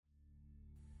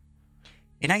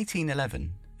In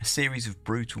 1811, a series of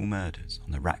brutal murders on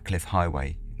the Ratcliffe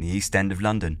Highway in the East End of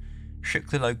London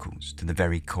shook the locals to the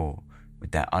very core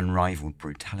with their unrivalled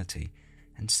brutality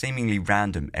and seemingly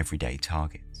random everyday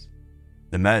targets.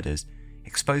 The murders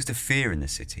exposed a fear in the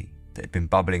city that had been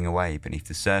bubbling away beneath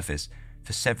the surface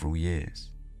for several years,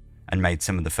 and made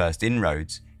some of the first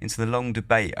inroads into the long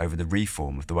debate over the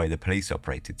reform of the way the police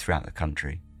operated throughout the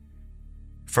country.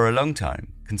 For a long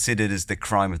time, considered as the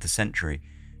crime of the century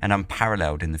and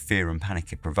unparalleled in the fear and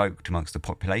panic it provoked amongst the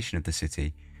population of the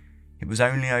city, it was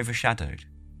only overshadowed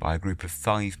by a group of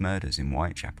 5 murders in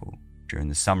Whitechapel during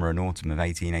the summer and autumn of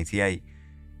 1888,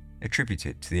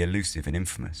 attributed to the elusive and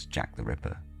infamous Jack the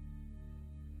Ripper.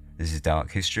 This is Dark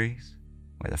Histories,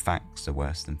 where the facts are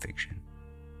worse than fiction.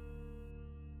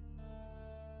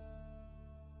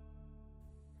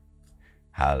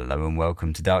 Hello and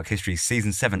welcome to Dark Histories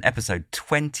Season 7, Episode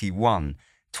 21.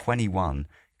 21.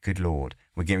 Good Lord,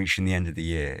 we're reaching the end of the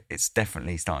year. It's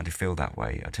definitely starting to feel that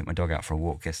way. I took my dog out for a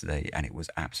walk yesterday and it was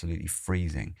absolutely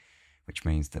freezing, which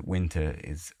means that winter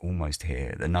is almost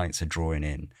here. The nights are drawing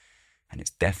in and it's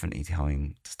definitely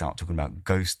time to start talking about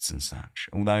ghosts and such.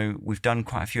 Although we've done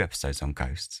quite a few episodes on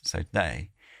ghosts. So today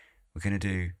we're going to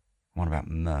do one about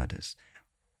murders.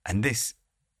 And this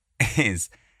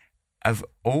is, of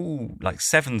all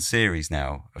 7 series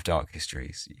now of Dark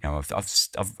Histories, you know,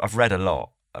 I've read a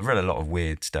lot. I've read a lot of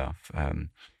weird stuff,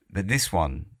 but this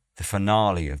one, the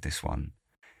finale of this one.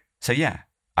 So yeah,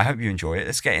 I hope you enjoy it.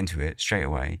 Let's get into it straight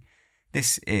away.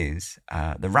 This is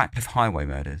the Ratcliffe Highway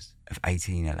murders of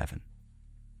 1811.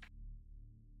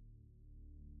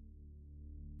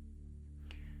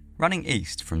 Running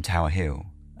east from Tower Hill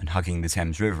and hugging the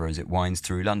Thames River as it winds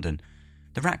through London,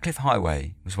 the Ratcliffe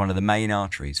Highway was one of the main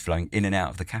arteries flowing in and out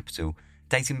of the capital,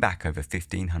 dating back over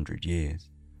 1,500 years.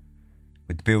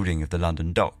 With the building of the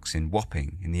London docks in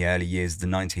Wapping in the early years of the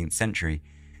 19th century,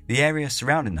 the area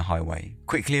surrounding the highway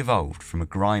quickly evolved from a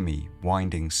grimy,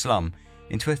 winding slum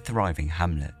into a thriving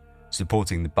hamlet,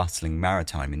 supporting the bustling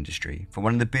maritime industry for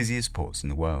one of the busiest ports in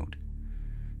the world.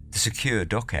 The secure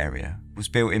dock area was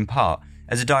built in part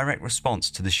as a direct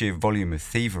response to the sheer volume of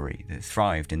thievery that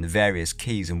thrived in the various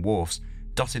quays and wharfs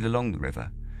dotted along the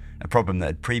river, a problem that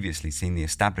had previously seen the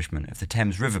establishment of the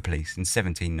Thames River Police in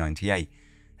 1798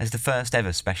 as the first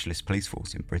ever specialist police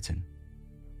force in Britain.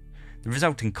 The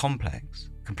resulting complex,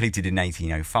 completed in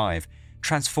 1805,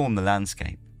 transformed the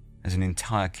landscape as an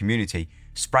entire community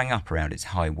sprang up around its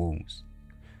high walls.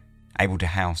 Able to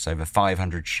house over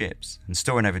 500 ships and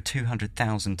storing over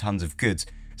 200,000 tons of goods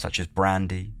such as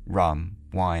brandy, rum,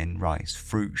 wine, rice,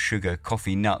 fruit, sugar,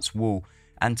 coffee, nuts, wool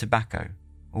and tobacco,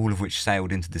 all of which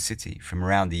sailed into the city from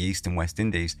around the East and West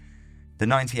Indies, the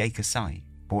 90-acre site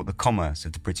brought the commerce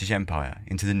of the British Empire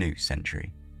into the new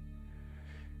century.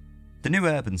 The new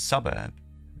urban suburb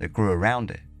that grew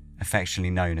around it,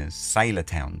 affectionately known as Sailor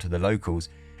Town to the locals,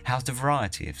 housed a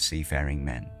variety of seafaring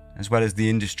men, as well as the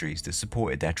industries that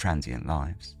supported their transient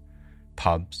lives.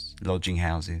 Pubs, lodging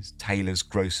houses, tailors,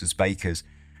 grocers, bakers,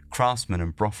 craftsmen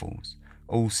and brothels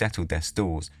all settled their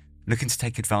stores, looking to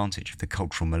take advantage of the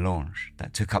cultural melange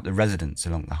that took up the residents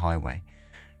along the highway,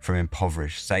 from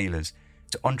impoverished sailors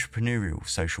to entrepreneurial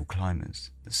social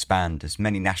climbers that spanned as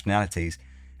many nationalities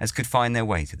as could find their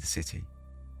way to the city.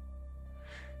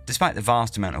 Despite the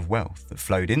vast amount of wealth that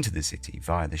flowed into the city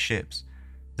via the ships,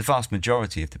 the vast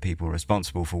majority of the people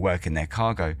responsible for working their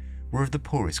cargo were of the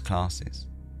poorest classes,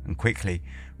 and quickly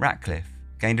Ratcliffe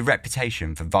gained a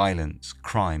reputation for violence,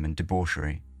 crime and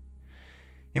debauchery.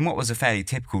 In what was a fairly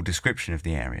typical description of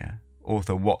the area,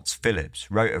 author Watts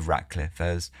Phillips wrote of Ratcliffe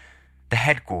as the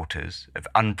headquarters of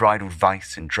unbridled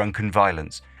vice and drunken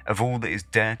violence, of all that is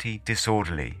dirty,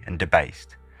 disorderly and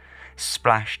debased.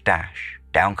 Splash, dash,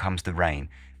 down comes the rain,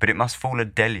 but it must fall a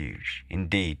deluge,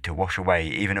 indeed, to wash away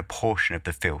even a portion of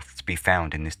the filth to be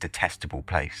found in this detestable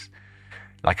place.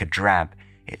 Like a drab,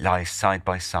 it lies side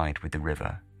by side with the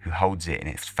river, who holds it in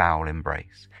its foul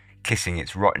embrace, kissing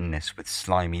its rottenness with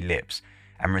slimy lips,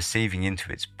 and receiving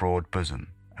into its broad bosom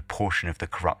a portion of the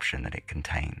corruption that it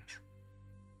contains.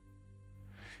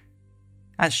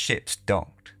 As ships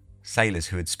docked, sailors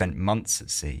who had spent months at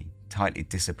sea, tightly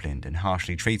disciplined and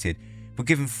harshly treated, were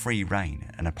given free rein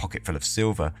and a pocket full of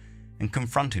silver, and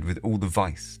confronted with all the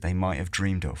vice they might have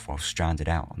dreamed of while stranded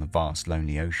out on the vast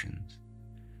lonely oceans.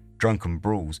 Drunken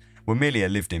brawls were merely a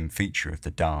lived-in feature of the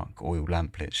dark,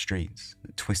 oil-lamp-lit streets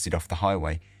that twisted off the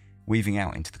highway, weaving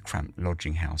out into the cramped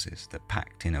lodging houses that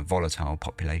packed in a volatile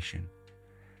population.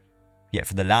 Yet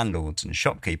for the landlords and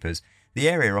shopkeepers, the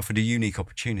area offered a unique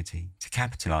opportunity to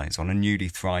capitalise on a newly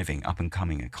thriving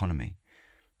up-and-coming economy,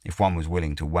 if one was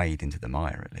willing to wade into the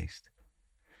mire at least.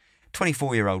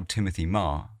 24-year-old Timothy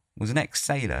Marr was an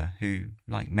ex-sailor who,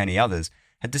 like many others,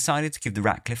 had decided to give the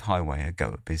Ratcliffe Highway a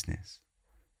go at business.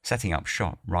 Setting up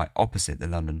shop right opposite the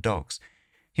London docks,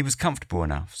 he was comfortable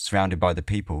enough, surrounded by the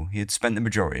people he had spent the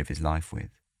majority of his life with.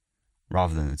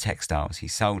 Rather than the textiles he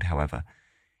sold, however,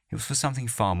 it was for something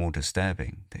far more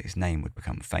disturbing that his name would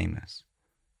become famous,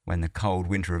 when the cold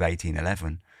winter of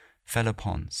 1811 fell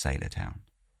upon Sailor Town.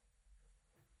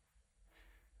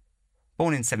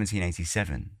 Born in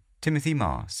 1787, Timothy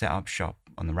Marr set up shop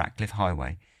on the Ratcliffe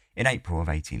Highway in April of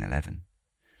 1811.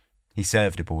 He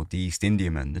served aboard the East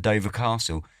Indiaman, the Dover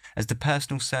Castle, as the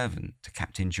personal servant to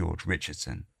Captain George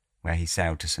Richardson, where he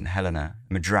sailed to St Helena,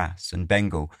 Madras and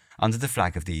Bengal under the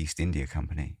flag of the East India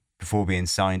Company, before being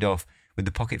signed off with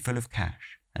the pocket full of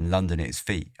cash and London at his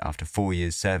feet after 4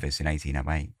 years' service in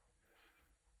 1808.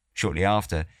 Shortly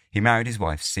after, he married his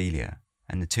wife Celia,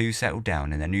 and the two settled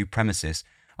down in their new premises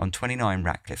on 29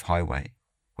 Ratcliffe Highway,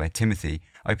 where Timothy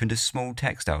opened a small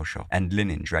textile shop and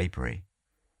linen drapery.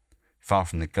 Far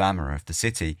from the glamour of the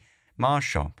city, Marr's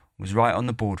shop was right on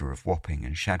the border of Wapping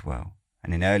and Shadwell,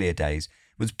 and in earlier days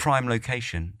was prime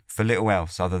location for little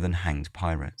else other than hanged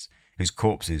pirates, whose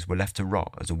corpses were left to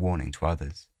rot as a warning to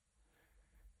others.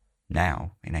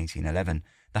 Now, in 1811,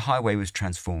 the highway was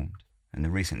transformed, and the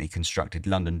recently constructed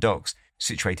London docks,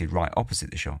 situated right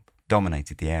opposite the shop,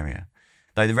 dominated the area,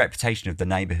 though the reputation of the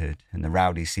neighbourhood and the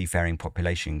rowdy seafaring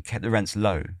population kept the rents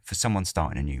low for someone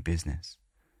starting a new business.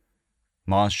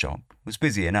 Marr's shop was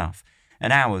busy enough,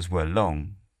 and hours were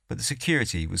long, but the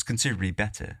security was considerably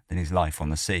better than his life on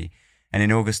the sea, and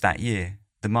in August that year,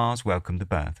 the Marrs welcomed the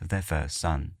birth of their first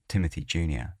son, Timothy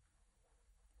Jr.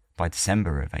 By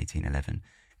December of 1811,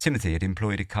 Timothy had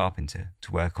employed a carpenter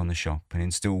to work on the shop and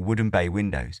install wooden bay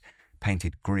windows,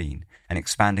 painted green and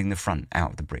expanding the front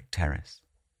out of the brick terrace.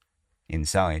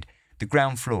 Inside, the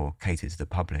ground floor catered to the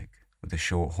public, with a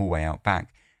short hallway out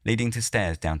back leading to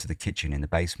stairs down to the kitchen in the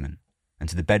basement and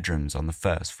to the bedrooms on the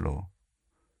first floor.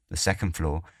 The second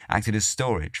floor acted as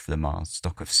storage for the Marrs'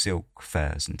 stock of silk,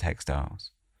 furs and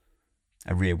textiles.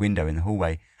 A rear window in the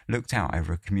hallway looked out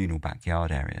over a communal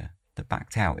backyard area that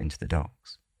backed out into the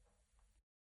docks.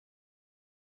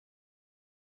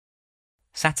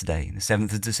 Saturday, the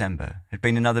 7th of December, had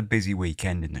been another busy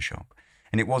weekend in the shop,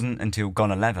 and it wasn't until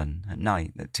gone 11 at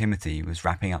night that Timothy was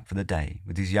wrapping up for the day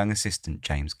with his young assistant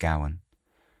James Gowan.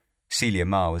 Celia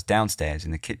Marr was downstairs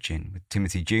in the kitchen with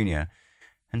Timothy Jr.,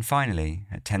 and finally,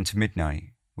 at 10 to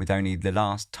midnight, with only the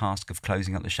last task of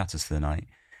closing up the shutters for the night,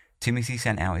 Timothy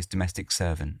sent out his domestic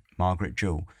servant, Margaret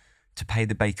Jewell, to pay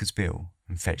the baker's bill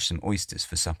and fetch some oysters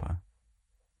for supper.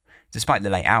 Despite the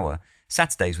late hour,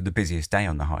 Saturdays were the busiest day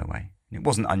on the highway. It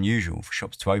wasn't unusual for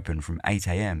shops to open from 8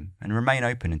 a.m. and remain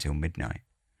open until midnight.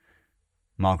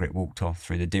 Margaret walked off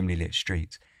through the dimly lit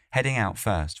streets, heading out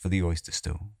first for the oyster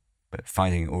stall, but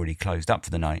finding it already closed up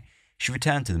for the night, she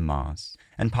returned to the Marrs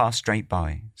and passed straight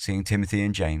by, seeing Timothy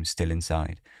and James still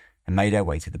inside, and made her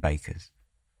way to the baker's.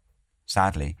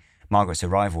 Sadly, Margaret's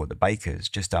arrival at the baker's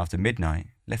just after midnight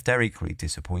left her equally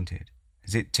disappointed,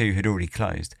 as it too had already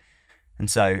closed, and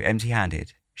so,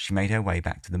 empty-handed, she made her way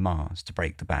back to the Marrs to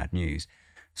break the bad news,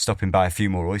 stopping by a few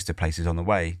more oyster places on the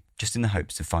way, just in the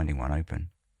hopes of finding one open.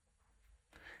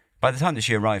 By the time that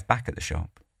she arrived back at the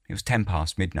shop, it was 10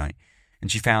 past midnight, and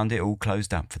she found it all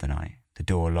closed up for the night, the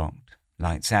door locked,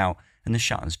 lights out, and the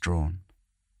shutters drawn.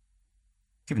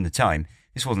 Given the time,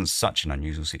 this wasn't such an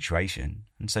unusual situation,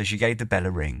 and so she gave the bell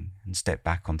a ring and stepped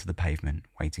back onto the pavement,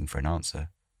 waiting for an answer.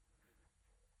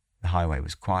 The highway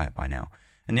was quiet by now,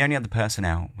 and the only other person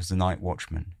out was the night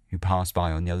watchman, who passed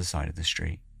by on the other side of the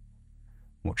street.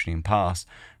 Watching him pass,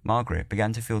 Margaret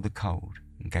began to feel the cold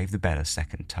and gave the bell a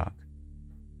second tug.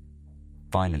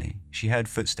 Finally, she heard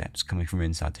footsteps coming from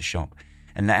inside the shop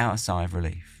and let out a sigh of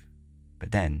relief.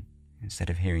 But then, instead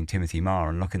of hearing Timothy Marr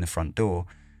unlocking the front door,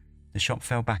 the shop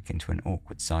fell back into an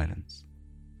awkward silence.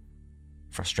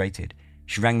 Frustrated,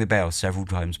 she rang the bell several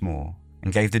times more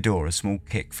and gave the door a small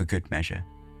kick for good measure.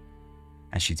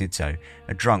 As she did so,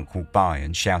 a drunk walked by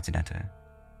and shouted at her.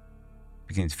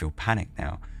 Beginning to feel panicked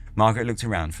now, Margaret looked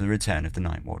around for the return of the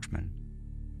night watchman.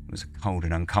 It was a cold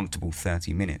and uncomfortable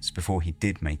 30 minutes before he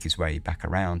did make his way back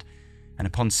around, and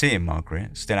upon seeing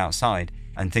Margaret still outside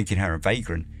and thinking her a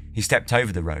vagrant, he stepped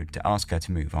over the road to ask her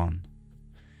to move on.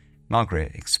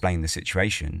 Margaret explained the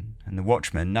situation, and the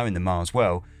watchman, knowing the Marrs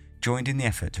well, joined in the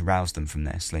effort to rouse them from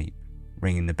their sleep,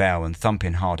 ringing the bell and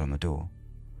thumping hard on the door.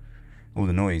 All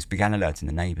the noise began alerting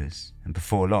the neighbours, and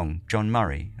before long, John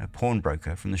Murray, a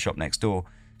pawnbroker from the shop next door,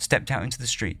 stepped out into the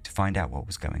street to find out what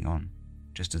was going on,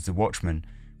 just as the watchman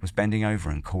was bending over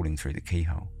and calling through the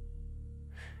keyhole.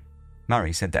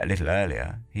 Murray said that a little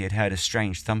earlier he had heard a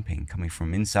strange thumping coming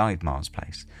from inside Mars'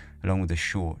 place, along with a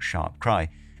short, sharp cry,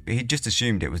 but he'd just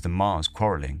assumed it was the Mars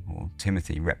quarrelling or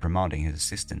Timothy reprimanding his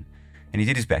assistant, and he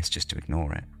did his best just to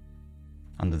ignore it.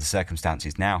 Under the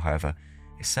circumstances now, however,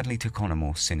 it suddenly took on a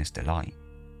more sinister light.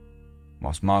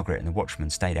 Whilst Margaret and the watchman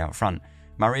stayed out front,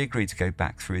 Murray agreed to go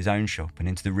back through his own shop and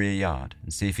into the rear yard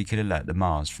and see if he could alert the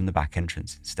Mars from the back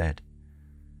entrance instead.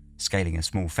 Scaling a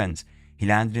small fence, he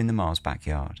landed in the Mars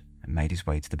backyard and made his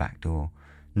way to the back door,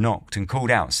 knocked and called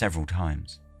out several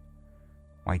times.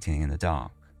 Waiting in the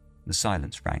dark, the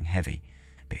silence rang heavy,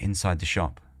 but inside the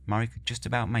shop, Murray could just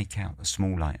about make out the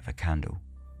small light of a candle.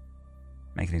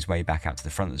 Making his way back out to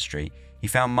the front of the street, he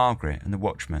found Margaret and the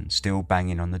watchman still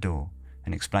banging on the door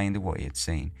and explained what he had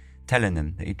seen, telling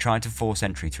them that he'd tried to force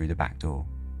entry through the back door.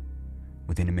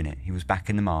 Within a minute, he was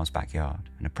back in the Mars backyard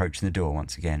and approaching the door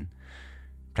once again.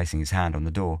 Placing his hand on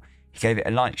the door, he gave it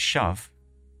a light shove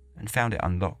and found it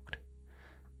unlocked.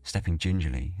 Stepping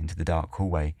gingerly into the dark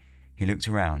hallway, he looked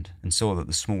around and saw that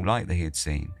the small light that he had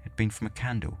seen had been from a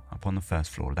candle up on the first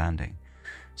floor landing.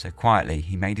 So quietly,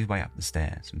 he made his way up the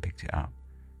stairs and picked it up,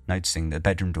 noticing that the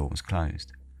bedroom door was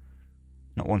closed.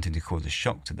 Not wanting to cause a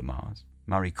shock to the Mars,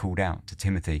 Murray called out to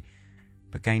Timothy,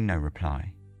 but gained no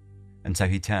reply, and so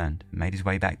he turned and made his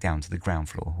way back down to the ground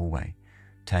floor hallway,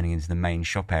 turning into the main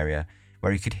shop area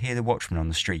where he could hear the watchman on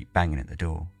the street banging at the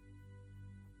door.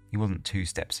 He wasn't 2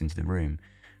 steps into the room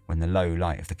when the low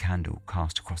light of the candle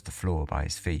cast across the floor by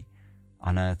his feet,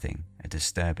 unearthing a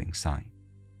disturbing sight.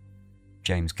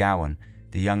 James Gowan,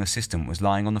 the young assistant, was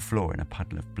lying on the floor in a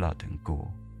puddle of blood and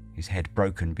gore, his head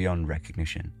broken beyond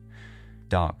recognition.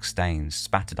 Dark stains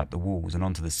spattered up the walls and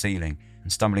onto the ceiling,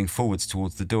 and stumbling forwards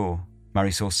towards the door,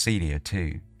 Murray saw Celia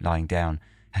too, lying down,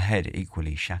 her head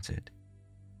equally shattered.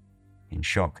 In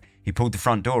shock, he pulled the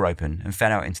front door open and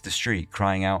fell out into the street,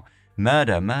 crying out,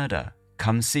 "Murder, murder!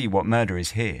 Come see what murder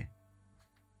is here!"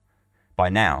 By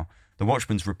now, the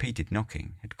watchman's repeated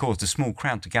knocking had caused a small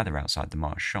crowd to gather outside the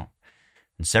Mars shop,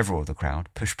 and several of the crowd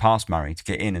pushed past Murray to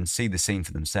get in and see the scene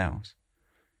for themselves.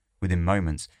 Within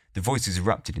moments, the voices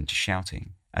erupted into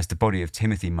shouting as the body of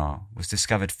Timothy Marr was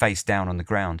discovered face down on the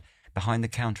ground behind the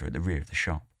counter at the rear of the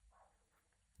shop.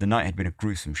 The night had been a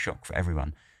gruesome shock for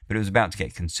everyone, but it was about to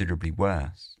get considerably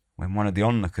worse when one of the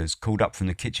onlookers called up from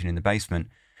the kitchen in the basement,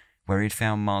 where he had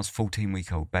found Marr's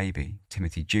 14-week-old baby,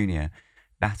 Timothy Jr.,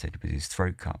 battered with his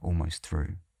throat cut almost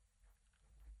through.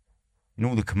 In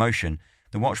all the commotion,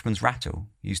 the watchman's rattle,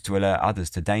 used to alert others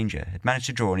to danger, had managed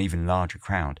to draw an even larger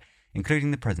crowd,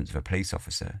 including the presence of a police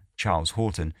officer, Charles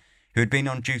Horton, who had been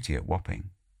on duty at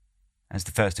Wapping. As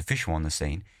the first official on the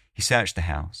scene, he searched the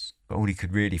house, but all he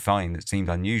could really find that seemed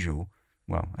unusual,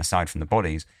 well, aside from the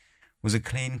bodies, was a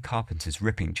clean carpenter's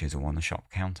ripping chisel on the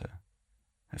shop counter.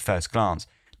 At first glance,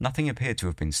 nothing appeared to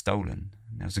have been stolen.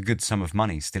 There was a good sum of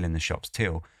money still in the shop's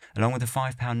till, along with a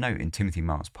 £5 note in Timothy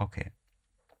Marr's pocket.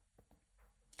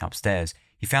 Upstairs,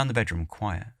 he found the bedroom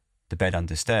quiet, the bed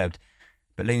undisturbed,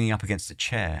 but leaning up against a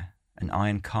chair, an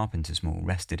iron carpenter's maul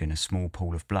rested in a small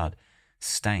pool of blood,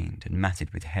 stained and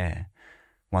matted with hair,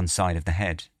 one side of the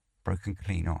head broken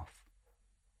clean off.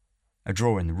 A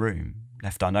drawer in the room,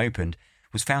 left unopened,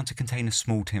 was found to contain a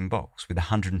small tin box with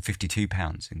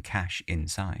 £152 in cash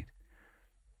inside.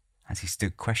 As he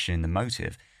stood questioning the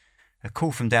motive, a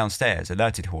call from downstairs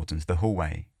alerted Horton to the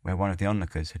hallway, where one of the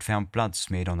onlookers had found blood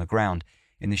smeared on the ground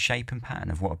in the shape and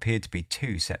pattern of what appeared to be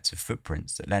 2 sets of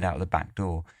footprints that led out of the back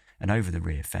door and over the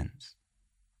rear fence.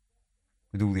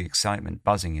 With all the excitement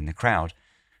buzzing in the crowd,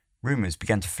 rumours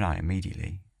began to fly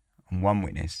immediately, and one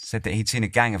witness said that he'd seen a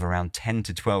gang of around 10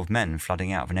 to 12 men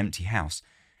flooding out of an empty house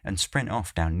and sprint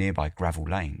off down nearby gravel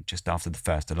lane just after the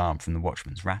first alarm from the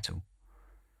watchman's rattle.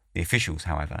 The officials,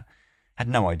 however, had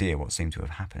no idea what seemed to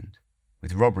have happened,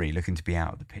 with robbery looking to be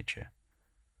out of the picture.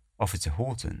 Officer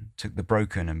Horton took the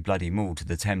broken and bloody maul to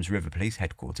the Thames River Police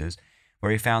headquarters,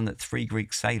 where he found that 3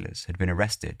 Greek sailors had been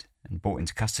arrested and brought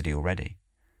into custody already.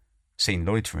 Seen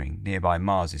loitering nearby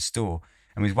Mars's store,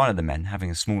 and with one of the men having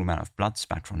a small amount of blood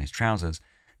spatter on his trousers,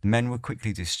 the men were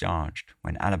quickly discharged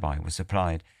when alibi was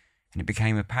supplied, and it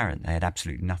became apparent they had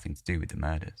absolutely nothing to do with the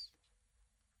murders.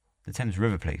 The Thames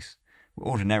River Police were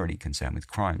ordinarily concerned with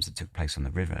crimes that took place on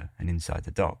the river and inside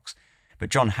the docks, but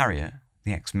John Harriott,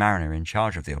 the ex-mariner in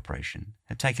charge of the operation,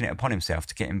 had taken it upon himself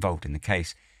to get involved in the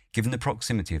case, given the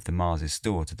proximity of the Mars's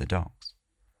store to the docks.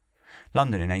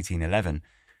 London in 1811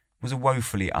 was a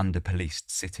woefully under-policed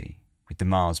city, with the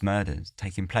Mars murders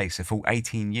taking place a full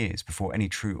 18 years before any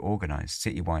true organised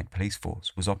citywide police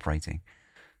force was operating,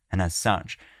 and as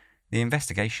such, the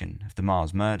investigation of the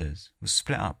Mars murders was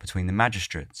split up between the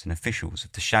magistrates and officials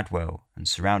of the Shadwell and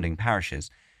surrounding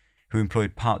parishes, who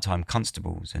employed part-time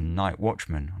constables and night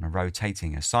watchmen on a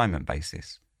rotating assignment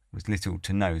basis, with little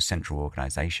to no central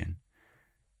organisation.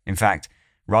 In fact,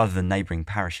 rather than neighbouring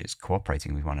parishes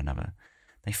cooperating with one another,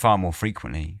 they far more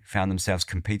frequently found themselves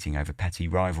competing over petty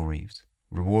rivalries,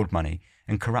 reward money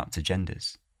and corrupt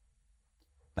agendas.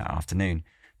 That afternoon,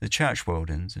 the church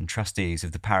wardens and trustees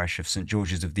of the parish of St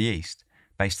George's of the East,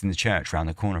 based in the church round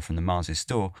the corner from the Marses'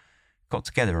 store, got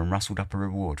together and rustled up a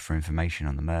reward for information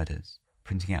on the murders,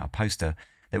 printing out a poster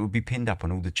that would be pinned up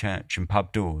on all the church and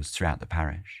pub doors throughout the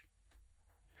parish.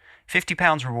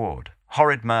 £50 reward,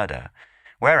 horrid murder,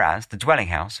 whereas the dwelling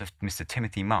house of Mr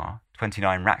Timothy Marr,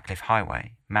 29 Ratcliffe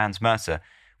Highway, Mans Mercer,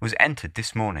 was entered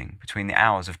this morning between the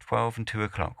hours of 12 and 2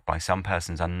 o'clock by some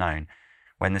persons unknown,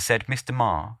 when the said Mr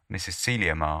Marr, Mrs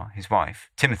Celia Marr, his wife,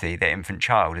 Timothy, their infant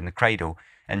child in the cradle,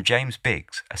 and James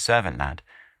Biggs, a servant lad,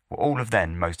 were all of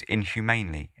them most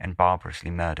inhumanely and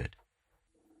barbarously murdered.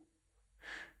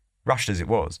 Rushed as it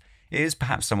was, it is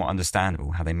perhaps somewhat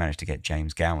understandable how they managed to get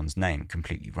James Gowan's name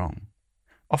completely wrong.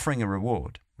 Offering a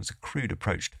reward was a crude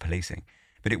approach to policing,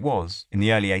 but it was, in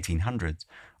the early 1800s,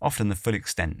 often the full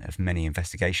extent of many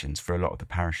investigations for a lot of the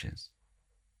parishes.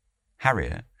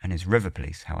 Harriet and his river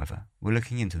police, however, were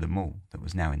looking into the mall that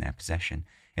was now in their possession,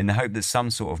 in the hope that some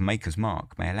sort of maker's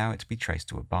mark may allow it to be traced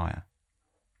to a buyer.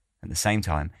 At the same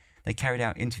time, they carried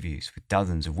out interviews with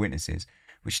dozens of witnesses,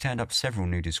 which turned up several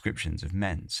new descriptions of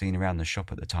men seen around the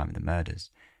shop at the time of the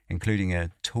murders, including a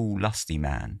tall, lusty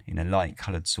man in a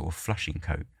light-coloured sort of flushing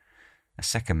coat, a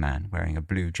second man wearing a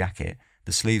blue jacket,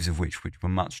 the sleeves of which were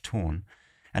much torn,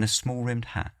 and a small-rimmed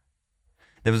hat.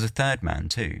 There was a third man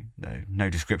too, though no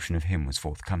description of him was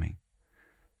forthcoming.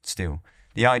 Still,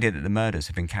 the idea that the murders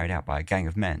had been carried out by a gang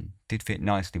of men did fit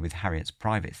nicely with Harriet's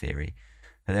private theory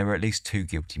that there were at least 2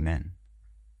 guilty men.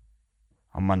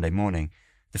 On Monday morning,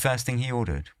 the first thing he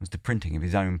ordered was the printing of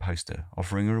his own poster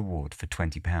offering a reward for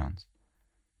 £20.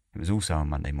 It was also on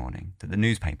Monday morning that the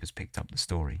newspapers picked up the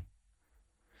story.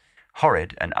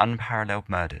 Horrid and unparalleled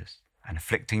murders, an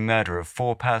afflicting murder of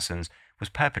 4 persons, was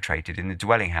perpetrated in the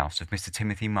dwelling house of Mr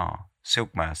Timothy Marr,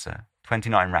 Silk Mercer,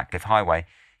 29 Ratcliffe Highway,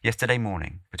 yesterday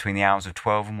morning between the hours of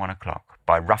 12 and 1 o'clock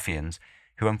by ruffians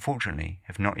who unfortunately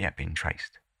have not yet been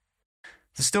traced.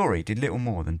 The story did little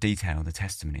more than detail the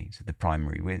testimonies of the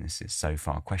primary witnesses so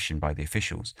far questioned by the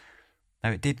officials, though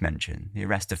it did mention the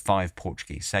arrest of 5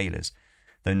 Portuguese sailors,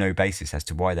 though no basis as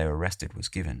to why they were arrested was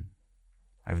given.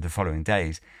 Over the following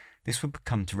days, this would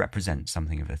come to represent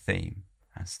something of a theme,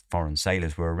 as foreign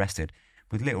sailors were arrested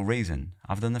with little reason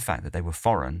other than the fact that they were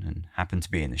foreign and happened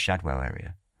to be in the Shadwell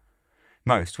area.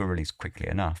 Most were released quickly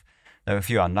enough, though a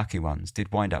few unlucky ones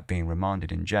did wind up being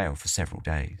remanded in jail for several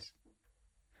days.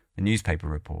 The newspaper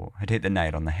report had hit the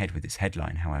nail on the head with its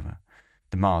headline, however.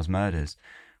 The Mars murders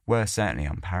were certainly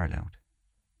unparalleled.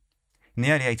 In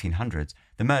the early 1800s,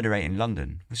 the murder rate in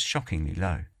London was shockingly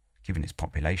low, given its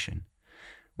population.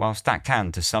 Whilst that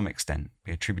can, to some extent,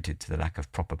 be attributed to the lack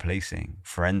of proper policing,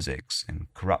 forensics,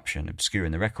 and corruption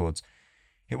obscuring the records,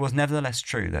 it was nevertheless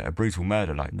true that a brutal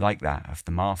murder like that of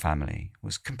the Marr family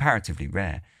was comparatively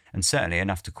rare, and certainly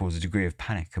enough to cause a degree of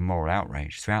panic and moral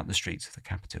outrage throughout the streets of the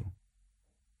capital.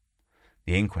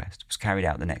 The inquest was carried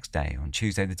out the next day, on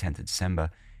Tuesday the 10th of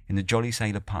December, in the Jolly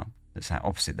Sailor pub that sat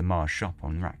opposite the Marr shop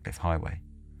on Ratcliffe Highway.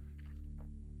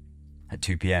 At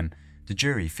 2 p.m, the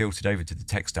jury filtered over to the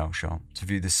textile shop to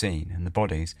view the scene and the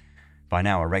bodies, by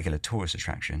now a regular tourist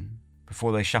attraction,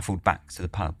 before they shuffled back to the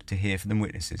pub to hear from the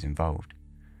witnesses involved.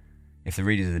 If the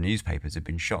readers of the newspapers had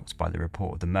been shocked by the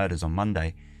report of the murders on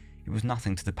Monday, it was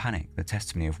nothing to the panic the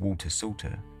testimony of Walter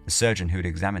Salter, the surgeon who had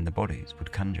examined the bodies,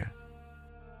 would conjure.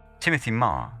 Timothy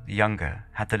Marr, the younger,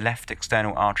 had the left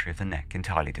external artery of the neck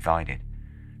entirely divided.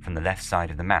 From the left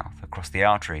side of the mouth across the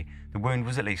artery, the wound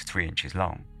was at least 3 inches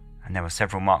long, and there were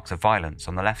several marks of violence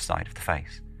on the left side of the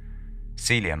face.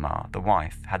 Celia Marr, the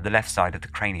wife, had the left side of the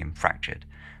cranium fractured,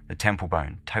 the temple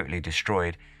bone totally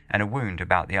destroyed, and a wound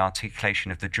about the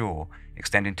articulation of the jaw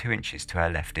extending 2 inches to her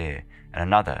left ear, and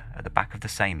another at the back of the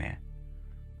same ear.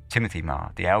 Timothy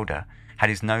Marr, the elder, had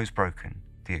his nose broken,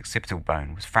 the occipital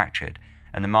bone was fractured,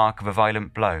 and the mark of a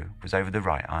violent blow was over the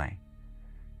right eye.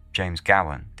 James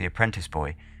Gowan, the apprentice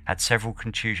boy, had several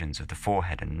contusions of the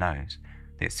forehead and nose.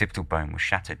 The occipital bone was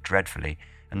shattered dreadfully,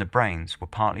 and the brains were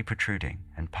partly protruding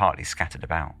and partly scattered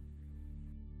about.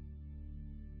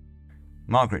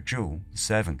 Margaret Jewell, the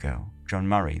servant girl, John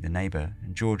Murray, the neighbour,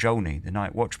 and George Olney, the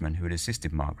night watchman who had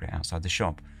assisted Margaret outside the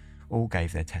shop, all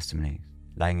gave their testimonies,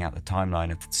 laying out the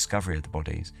timeline of the discovery of the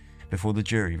bodies before the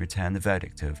jury returned the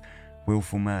verdict of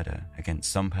wilful murder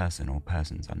against some person or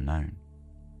persons unknown.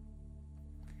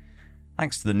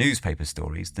 Thanks to the newspaper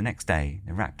stories, the next day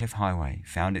the Ratcliffe Highway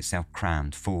found itself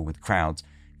crammed full with crowds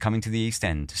coming to the East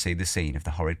End to see the scene of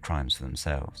the horrid crimes for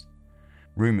themselves.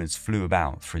 Rumours flew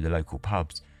about through the local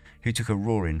pubs, who took a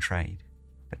roaring trade,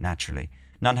 but naturally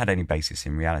none had any basis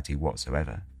in reality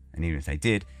whatsoever, and even if they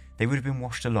did, they would have been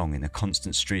washed along in the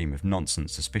constant stream of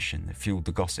nonsense suspicion that fueled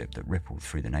the gossip that rippled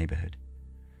through the neighbourhood.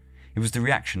 It was the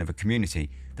reaction of a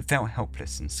community that felt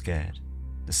helpless and scared.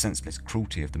 The senseless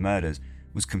cruelty of the murders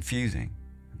was confusing,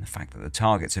 and the fact that the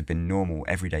targets had been normal,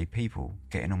 everyday people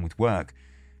getting on with work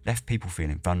left people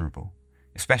feeling vulnerable,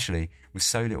 especially with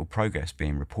so little progress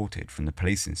being reported from the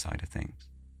policing side of things.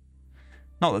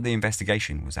 Not that the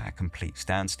investigation was at a complete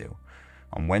standstill.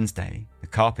 On Wednesday, the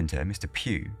carpenter, Mr.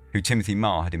 Pugh, who Timothy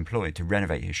Marr had employed to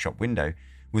renovate his shop window,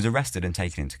 was arrested and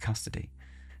taken into custody,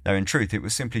 though in truth it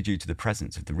was simply due to the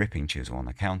presence of the ripping chisel on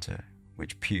the counter,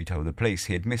 which Pugh told the police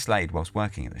he had mislaid whilst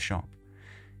working at the shop.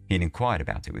 He had inquired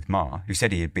about it with Marr, who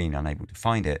said he had been unable to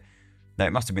find it, though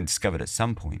it must have been discovered at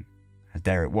some point, as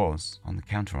there it was on the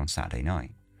counter on Saturday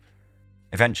night.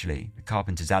 Eventually, the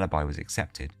carpenter's alibi was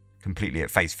accepted, completely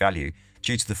at face value,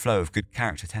 due to the flow of good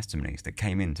character testimonies that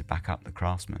came in to back up the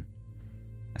craftsman.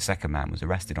 A second man was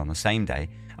arrested on the same day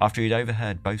after he had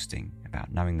overheard boasting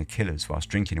about knowing the killers whilst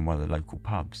drinking in one of the local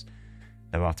pubs,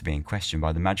 though after being questioned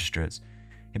by the magistrates,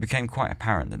 it became quite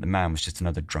apparent that the man was just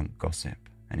another drunk gossip,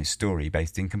 and his story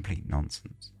based in complete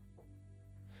nonsense.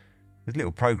 With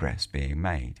little progress being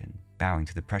made, and bowing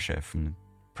to the pressure from the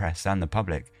press and the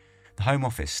public, the Home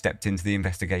Office stepped into the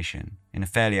investigation in a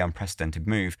fairly unprecedented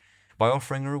move by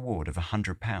offering a reward of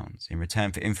 £100 in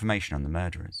return for information on the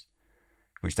murderers,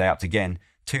 which they upped again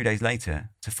 2 days later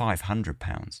to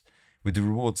 £500, with the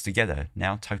rewards together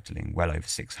now totalling well over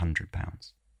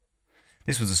 £600.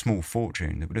 This was a small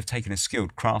fortune that would have taken a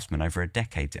skilled craftsman over a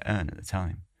decade to earn at the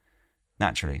time.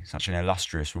 Naturally, such an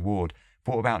illustrious reward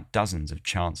brought about dozens of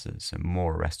chances, and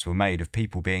more arrests were made of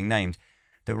people being named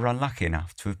that were unlucky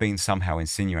enough to have been somehow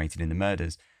insinuated in the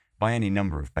murders by any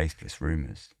number of baseless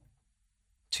rumours.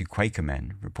 2 Quaker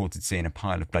men reported seeing a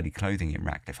pile of bloody clothing in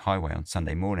Ratcliffe Highway on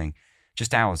Sunday morning,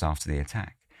 just hours after the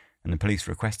attack, and the police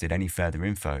requested any further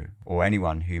info, or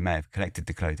anyone who may have collected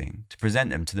the clothing, to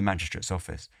present them to the magistrate's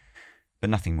office,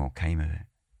 but nothing more came of it.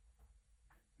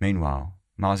 Meanwhile,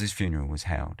 Mars's funeral was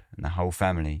held, and the whole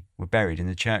family were buried in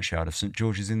the churchyard of St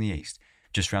George's in the East,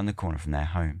 just round the corner from their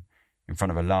home, in front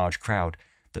of a large crowd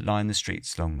that lined the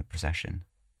streets along the procession.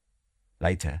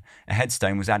 Later, a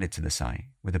headstone was added to the site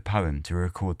with a poem to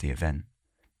record the event.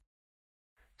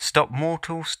 Stop,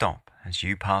 mortal, stop, as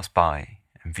you pass by,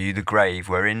 and view the grave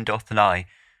wherein doth lie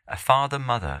a father,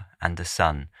 mother, and a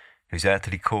son, whose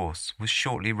earthly course was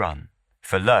shortly run.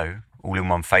 For lo, all in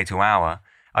one fatal hour,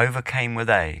 overcame were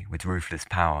they with ruthless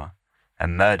power,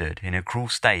 and murdered in a cruel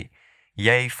state,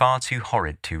 yea, far too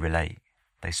horrid to relate.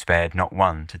 They spared not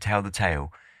one to tell the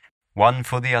tale, one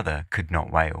for the other could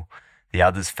not wail. The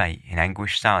other's fate in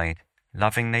anguish sighed,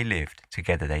 loving they lived,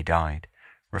 together they died.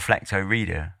 Reflect, O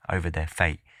reader, over their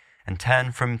fate, and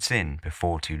turn from sin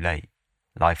before too late.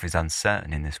 Life is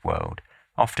uncertain in this world,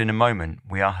 oft in a moment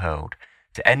we are hurled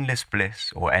to endless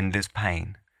bliss or endless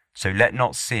pain, so let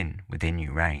not sin within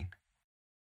you reign.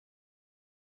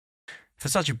 For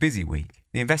such a busy week,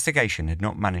 the investigation had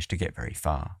not managed to get very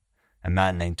far. A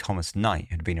man named Thomas Knight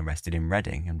had been arrested in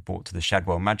Reading and brought to the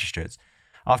Shadwell magistrates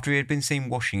after he had been seen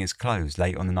washing his clothes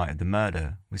late on the night of the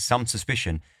murder, with some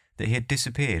suspicion that he had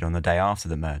disappeared on the day after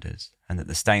the murders, and that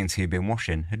the stains he had been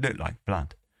washing had looked like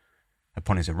blood.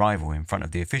 Upon his arrival in front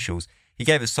of the officials, he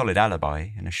gave a solid alibi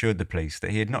and assured the police that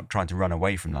he had not tried to run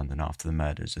away from London after the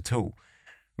murders at all.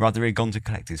 Rather, he had gone to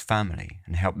collect his family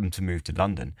and help them to move to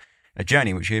London, a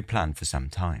journey which he had planned for some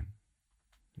time.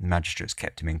 The magistrates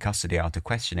kept him in custody after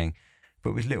questioning,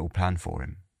 but with little planned for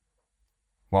him.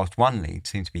 Whilst one lead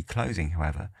seemed to be closing,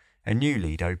 however, a new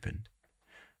lead opened,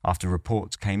 after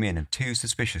reports came in of 2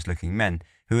 suspicious-looking men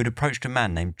who had approached a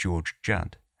man named George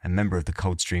Judd, a member of the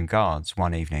Coldstream Guards,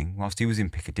 one evening whilst he was in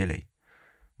Piccadilly.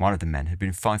 One of the men had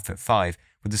been 5'5",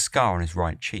 with a scar on his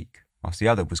right cheek, whilst the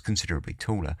other was considerably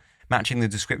taller, matching the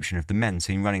description of the men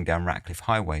seen running down Ratcliffe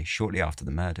Highway shortly after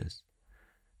the murders.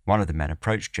 One of the men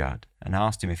approached Judd and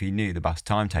asked him if he knew the bus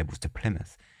timetables to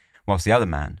Plymouth, whilst the other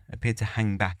man appeared to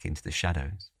hang back into the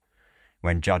shadows.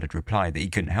 When Judd had replied that he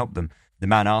couldn't help them, the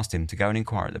man asked him to go and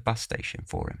inquire at the bus station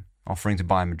for him, offering to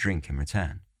buy him a drink in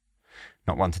return.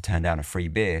 Not one to turn down a free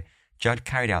beer, Judd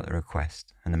carried out the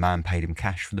request, and the man paid him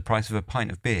cash for the price of a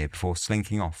pint of beer before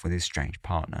slinking off with his strange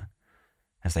partner.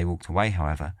 As they walked away,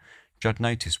 however, Judd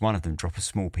noticed one of them drop a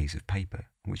small piece of paper,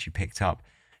 which he picked up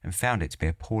and found it to be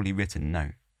a poorly written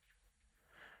note.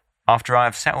 After I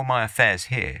have settled my affairs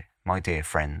here, my dear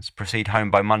friends, proceed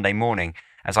home by Monday morning,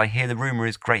 as I hear the rumour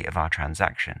is great of our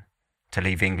transaction. To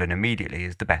leave England immediately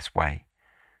is the best way.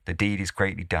 The deed is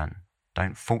greatly done.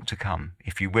 Don't fault to come.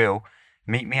 If you will,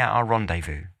 meet me at our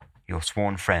rendezvous. Your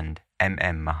sworn friend,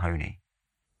 M.M. Mahoney.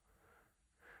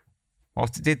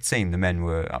 Whilst it did seem the men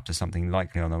were up to something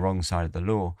likely on the wrong side of the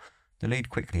law, the lead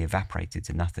quickly evaporated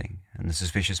to nothing, and the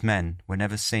suspicious men were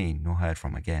never seen nor heard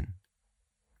from again.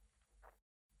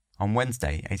 On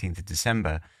Wednesday, 18th of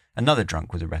December, another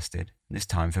drunk was arrested, this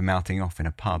time for mouthing off in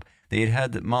a pub that he had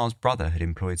heard that Mar's brother had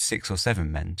employed 6 or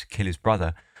 7 men to kill his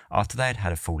brother after they had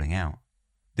had a falling out.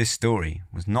 This story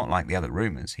was not like the other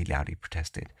rumours, he loudly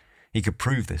protested. He could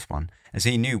prove this one, as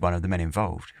he knew one of the men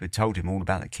involved, who had told him all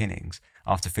about the killings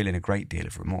after feeling a great deal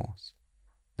of remorse.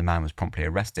 The man was promptly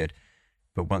arrested,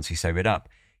 but once he sobered up,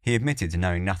 he admitted to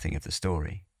knowing nothing of the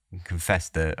story, and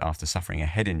confessed that after suffering a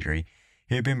head injury,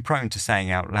 he had been prone to saying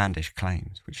outlandish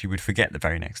claims, which he would forget the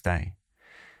very next day.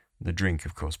 The drink,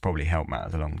 of course, probably helped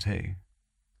matters along too.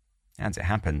 As it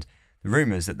happened, the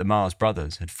rumours that the Mars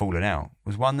brothers had fallen out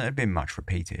was one that had been much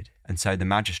repeated, and so the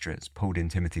magistrates pulled in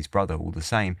Timothy's brother all the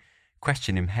same,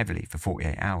 questioned him heavily for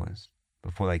 48 hours,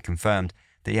 before they confirmed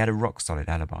that he had a rock-solid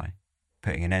alibi,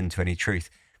 putting an end to any truth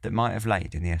that might have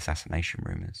laid in the assassination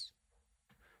rumours.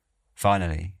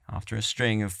 Finally, after a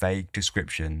string of vague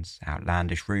descriptions,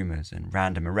 outlandish rumours and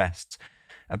random arrests,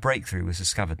 a breakthrough was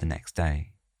discovered the next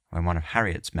day, when one of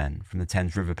Harriet's men from the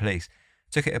Thames River Police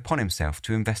took it upon himself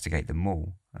to investigate the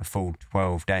mall a full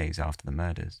 12 days after the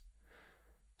murders.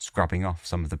 Scrubbing off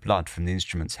some of the blood from the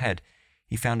instrument's head,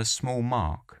 he found a small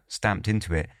mark stamped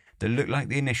into it that looked like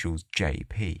the initials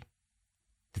J.P.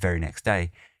 The very next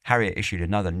day, Harriet issued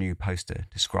another new poster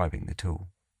describing the tool.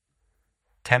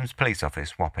 Thames Police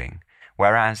Office, Wapping,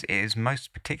 whereas it is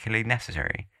most particularly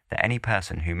necessary that any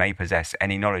person who may possess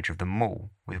any knowledge of the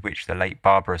mall with which the late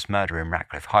barbarous murder in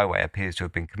Ratcliffe Highway appears to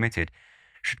have been committed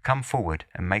should come forward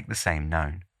and make the same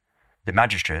known. The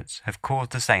magistrates have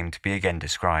caused the same to be again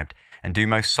described, and do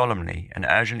most solemnly and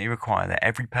urgently require that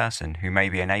every person who may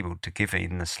be enabled to give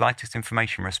even the slightest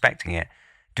information respecting it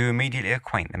do immediately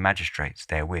acquaint the magistrates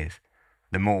therewith.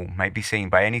 The mall may be seen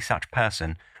by any such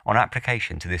person on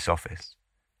application to this office.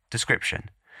 Description: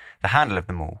 the handle of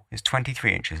the maul is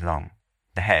 23 inches long.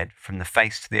 The head, from the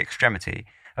face to the extremity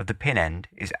of the pin end,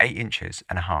 is 8 inches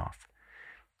and a half.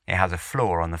 It has a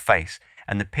flaw on the face,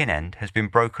 and the pin end has been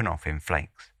broken off in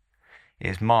flakes. It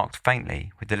is marked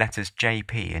faintly with the letters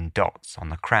JP in dots on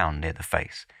the crown near the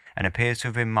face, and appears to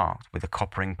have been marked with a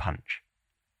coppering punch.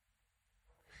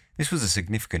 This was a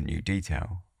significant new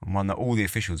detail, and one that all the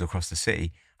officials across the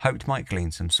city hoped might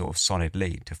glean some sort of solid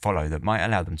lead to follow that might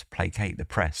allow them to placate the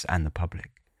press and the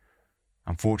public.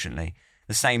 Unfortunately,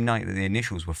 the same night that the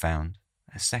initials were found,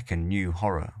 a second new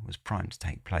horror was primed to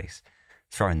take place,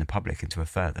 throwing the public into a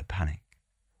further panic.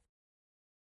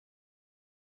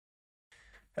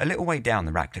 A little way down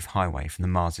the Ratcliffe Highway from the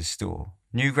Mars' store,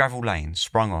 new gravel lanes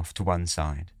sprung off to one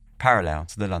side, parallel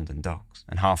to the London docks,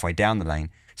 and halfway down the lane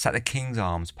sat the King's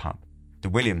Arms pub. The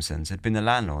Williamsons had been the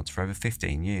landlords for over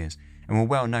 15 years and were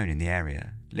well known in the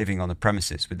area, living on the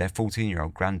premises with their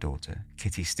 14-year-old granddaughter,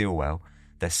 Kitty Stilwell,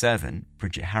 their servant,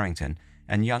 Bridget Harrington,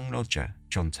 and young lodger,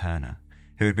 John Turner,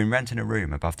 who had been renting a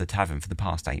room above the tavern for the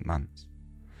past 8 months.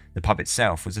 The pub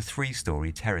itself was a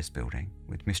 3-storey terrace building,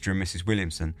 with Mr. and Mrs.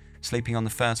 Williamson sleeping on the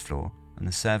first floor and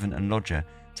the servant and lodger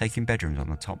taking bedrooms on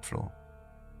the top floor.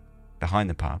 Behind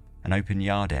the pub, an open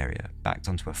yard area backed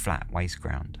onto a flat waste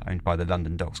ground owned by the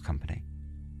London Docks Company.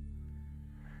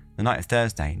 The night of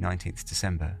Thursday, 19th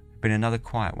December, had been another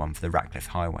quiet one for the Ratcliffe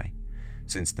Highway.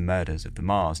 Since the murders of the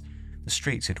Mars, the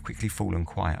streets had quickly fallen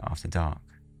quiet after dark,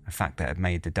 a fact that had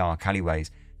made the dark alleyways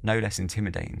no less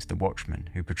intimidating to the watchmen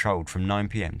who patrolled from 9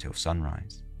 p.m. till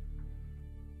sunrise.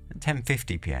 At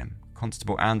 10:50 p.m,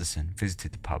 Constable Anderson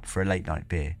visited the pub for a late-night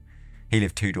beer. He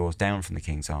lived 2 doors down from the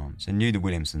King's Arms and knew the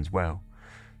Williamsons well.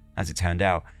 As it turned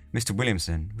out, Mr.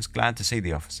 Williamson was glad to see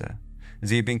the officer, as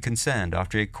he had been concerned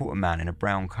after he had caught a man in a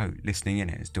brown coat listening in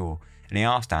at his door, and he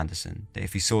asked Anderson that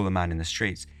if he saw the man in the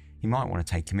streets, he might want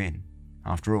to take him in.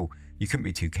 After all, you couldn't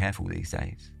be too careful these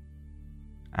days.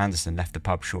 Anderson left the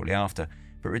pub shortly after,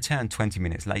 but returned 20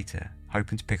 minutes later,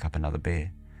 hoping to pick up another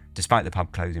beer, despite the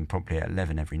pub closing promptly at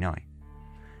 11 every night.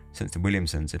 Since the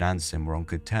Williamsons and Anderson were on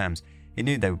good terms, he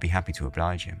knew they would be happy to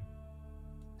oblige him.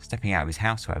 Stepping out of his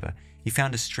house, however, he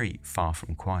found a street far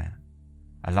from quiet.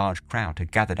 A large crowd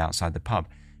had gathered outside the pub,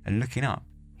 and looking up,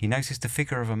 he noticed the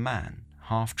figure of a man,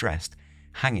 half-dressed,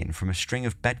 hanging from a string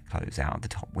of bedclothes out of the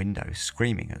top window,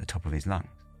 screaming at the top of his lungs.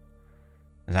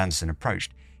 As Anderson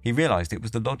approached, he realised it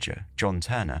was the lodger, John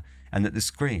Turner, and that the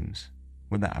screams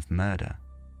were that of murder.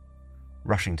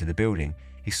 Rushing to the building,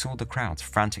 he saw the crowds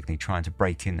frantically trying to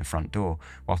break in the front door,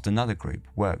 whilst another group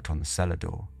worked on the cellar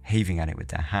door, heaving at it with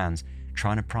their hands,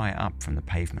 trying to pry it up from the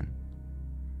pavement.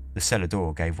 The cellar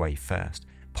door gave way first,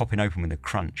 popping open with a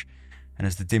crunch, and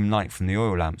as the dim light from the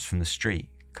oil lamps from the street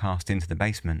cast into the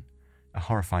basement, a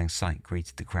horrifying sight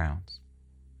greeted the crowds.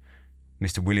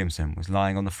 Mr. Williamson was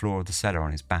lying on the floor of the cellar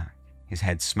on his back, his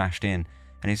head smashed in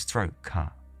and his throat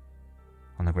cut.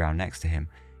 On the ground next to him,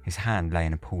 his hand lay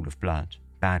in a pool of blood,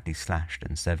 badly slashed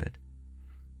and severed.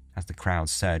 As the crowd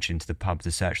surged into the pub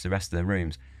to search the rest of the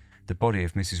rooms, the body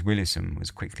of Mrs. Williamson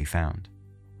was quickly found.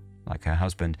 Like her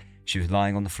husband, she was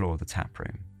lying on the floor of the tap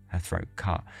room, her throat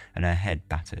cut and her head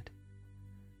battered.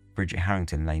 Bridget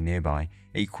Harrington lay nearby,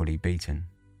 equally beaten.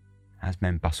 As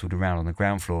men bustled around on the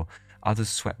ground floor, others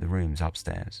swept the rooms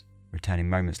upstairs, returning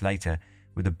moments later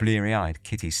with a bleary-eyed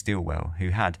Kitty Stilwell, who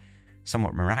had,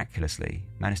 somewhat miraculously,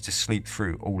 managed to sleep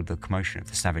through all of the commotion of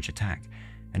the savage attack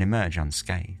and emerge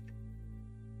unscathed.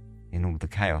 In all the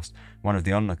chaos, one of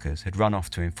the onlookers had run off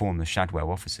to inform the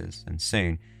Shadwell officers, and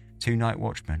soon 2 night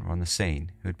watchmen were on the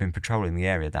scene who had been patrolling the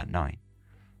area that night.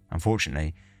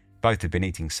 Unfortunately, both had been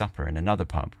eating supper in another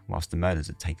pub whilst the murders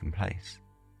had taken place.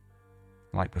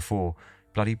 Like before,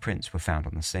 bloody prints were found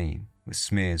on the scene, with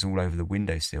smears all over the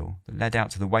windowsill that led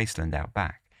out to the wasteland out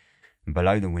back, and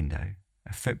below the window,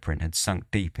 a footprint had sunk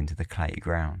deep into the clayey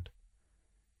ground.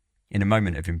 In a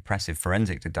moment of impressive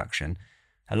forensic deduction,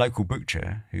 a local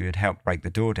butcher who had helped break the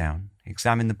door down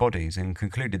examined the bodies and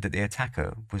concluded that the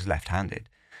attacker was left-handed,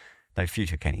 though few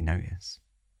took any notice.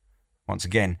 Once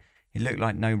again, it looked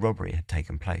like no robbery had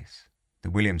taken place. The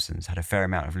Williamsons had a fair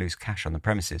amount of loose cash on the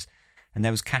premises, and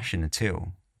there was cash in the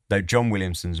till, though John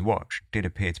Williamson's watch did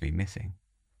appear to be missing.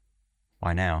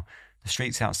 By now, the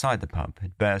streets outside the pub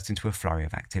had burst into a flurry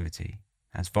of activity,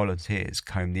 as volunteers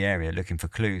combed the area looking for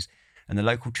clues, and the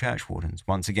local churchwardens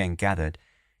once again gathered,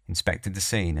 inspected the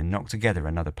scene and knocked together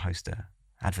another poster,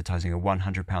 advertising a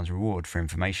 £100 reward for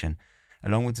information,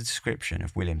 along with the description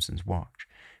of Williamson's watch,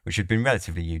 which had been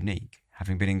relatively unique,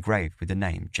 having been engraved with the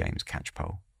name James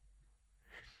Catchpole.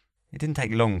 It didn't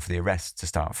take long for the arrests to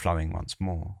start flowing once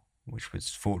more, which was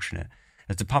fortunate,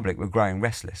 as the public were growing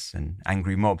restless and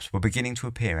angry mobs were beginning to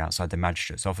appear outside the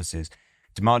magistrate's offices,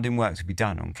 demanding work to be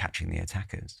done on catching the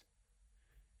attackers.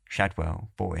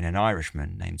 Shadwell brought in an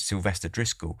Irishman named Sylvester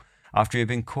Driscoll after he had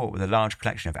been caught with a large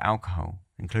collection of alcohol,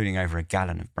 including over a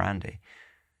gallon of brandy.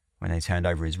 When they turned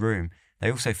over his room,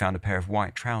 they also found a pair of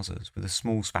white trousers with a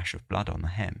small splash of blood on the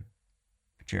hem.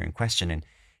 During questioning,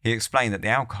 he explained that the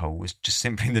alcohol was just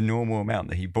simply the normal amount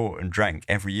that he bought and drank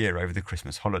every year over the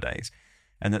Christmas holidays,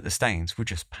 and that the stains were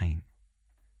just paint.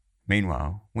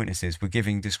 Meanwhile, witnesses were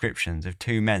giving descriptions of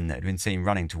 2 men that had been seen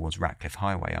running towards Ratcliffe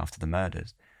Highway after the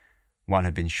murders. One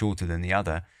had been shorter than the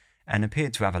other and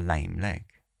appeared to have a lame leg.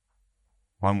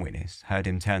 One witness heard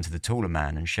him turn to the taller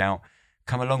man and shout,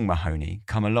 "Come along, Mahoney,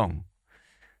 come along,"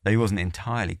 though he wasn't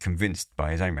entirely convinced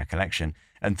by his own recollection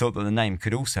and thought that the name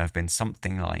could also have been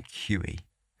something like Huey.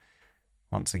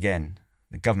 Once again,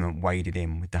 the government waded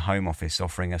in, with the Home Office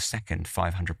offering a second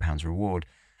 £500 reward,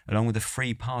 along with a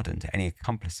free pardon to any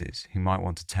accomplices who might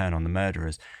want to turn on the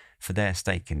murderers for their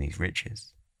stake in these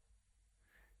riches.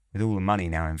 With all the money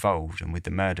now involved, and with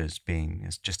the murders being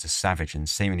just as savage and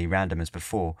seemingly random as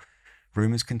before,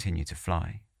 rumours continued to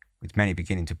fly, with many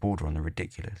beginning to border on the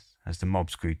ridiculous, as the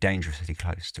mobs grew dangerously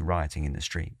close to rioting in the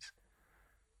streets.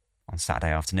 On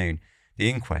Saturday afternoon, the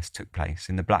inquest took place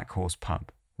in the Black Horse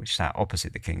pub, which sat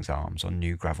opposite the King's Arms on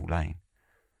New Gravel Lane.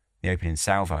 The opening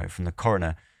salvo from the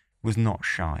coroner was not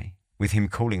shy, with him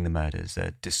calling the murders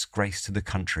a disgrace to the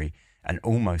country and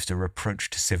almost a reproach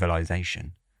to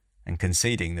civilization, and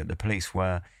conceding that the police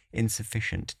were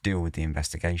insufficient to deal with the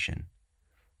investigation.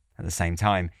 At the same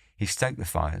time, he stoked the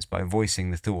fires by voicing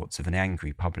the thoughts of an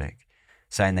angry public,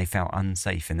 saying they felt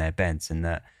unsafe in their beds and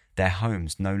that their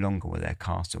homes no longer were their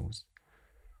castles.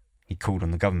 He called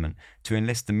on the government to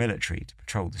enlist the military to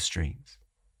patrol the streets.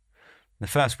 The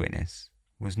first witness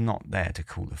was not there to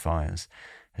cool the fires,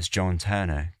 as John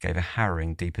Turner gave a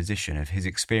harrowing deposition of his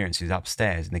experiences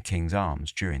upstairs in the King's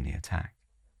Arms during the attack.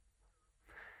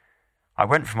 "I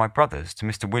went from my brother's to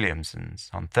Mr. Williamson's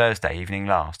on Thursday evening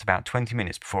last, about 20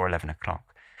 minutes before 11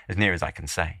 o'clock, as near as I can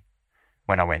say.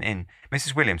 When I went in,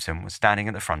 Mrs. Williamson was standing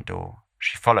at the front door.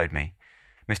 She followed me.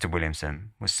 Mr.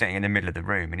 Williamson was sitting in the middle of the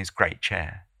room in his great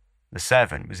chair. The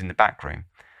servant was in the back room.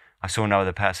 I saw no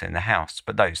other person in the house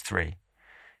but those 3.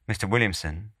 Mr.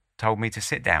 Williamson told me to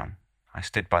sit down. I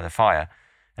stood by the fire,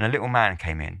 and a little man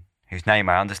came in, whose name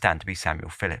I understand to be Samuel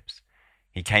Phillips.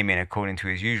 He came in according to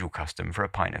his usual custom for a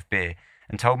pint of beer,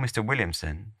 and told Mr.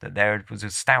 Williamson that there was a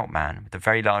stout man with a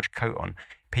very large coat on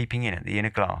peeping in at the inner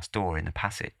glass door in the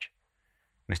passage.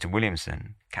 Mr.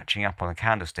 Williamson, catching up on the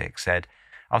candlestick, said,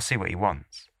 "I'll see what he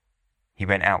wants." He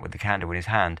went out with the candle in his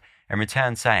hand and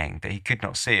returned saying that he could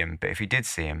not see him, but if he did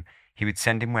see him, he would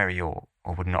send him where he ought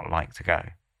or would not like to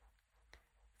go.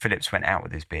 Phillips went out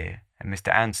with his beer, and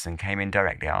Mr. Anderson came in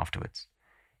directly afterwards.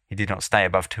 He did not stay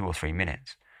above 2 or 3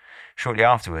 minutes. Shortly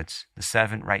afterwards, the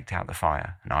servant raked out the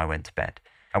fire, and I went to bed,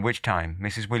 at which time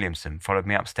Mrs. Williamson followed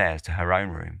me upstairs to her own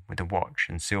room with a watch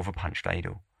and silver punch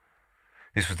ladle.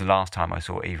 This was the last time I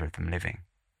saw either of them living.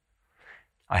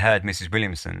 I heard Mrs.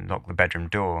 Williamson lock the bedroom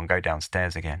door and go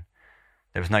downstairs again.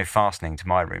 There was no fastening to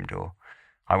my room door.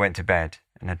 I went to bed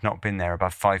and had not been there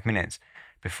above 5 minutes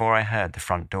before I heard the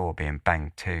front door being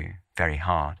banged to, very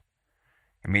hard.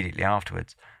 Immediately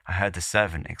afterwards, I heard the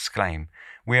servant exclaim,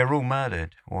 "We are all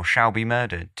murdered, or shall be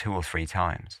murdered," 2 or 3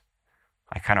 times.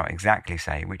 I cannot exactly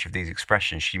say which of these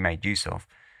expressions she made use of.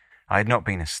 I had not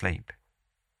been asleep.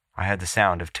 I heard the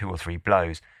sound of 2 or 3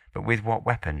 blows, but with what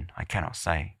weapon I cannot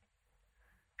say.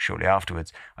 Shortly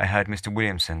afterwards, I heard Mr.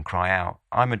 Williamson cry out,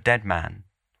 "I'm a dead man."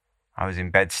 I was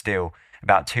in bed still.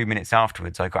 About 2 minutes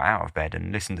afterwards, I got out of bed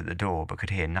and listened at the door, but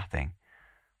could hear nothing.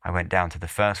 I went down to the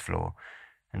first floor,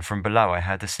 and from below I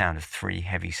heard the sound of 3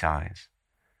 heavy sighs.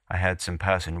 I heard some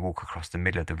person walk across the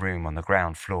middle of the room on the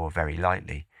ground floor very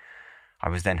lightly. I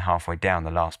was then halfway down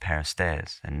the last pair of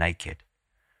stairs, and naked.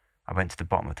 I went to the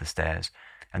bottom of the stairs,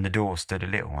 and the door stood a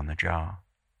little on the jar.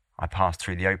 I passed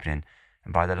through the opening,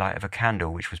 and by the light of a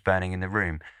candle which was burning in the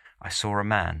room, I saw a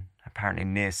man, apparently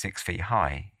near 6 feet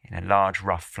high, in a large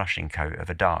rough flushing coat of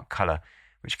a dark colour,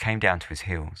 which came down to his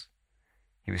heels.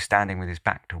 He was standing with his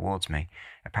back towards me,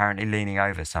 apparently leaning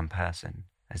over some person,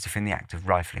 as if in the act of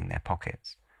rifling their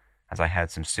pockets, as I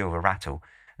heard some silver rattle,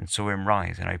 and saw him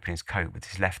rise and open his coat with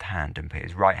his left hand and put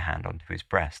his right hand onto his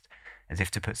breast, as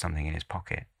if to put something in his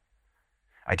pocket.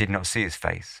 I did not see his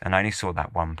face, and only saw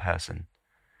that one person.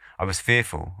 I was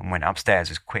fearful, and went upstairs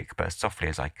as quick but as softly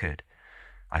as I could.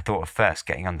 I thought of first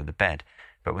getting under the bed,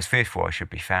 but was fearful I should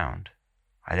be found.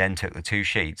 I then took the 2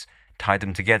 sheets, tied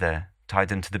them together, tied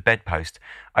them to the bedpost,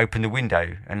 opened the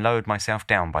window, and lowered myself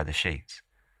down by the sheets.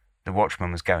 The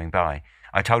watchman was going by.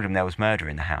 I told him there was murder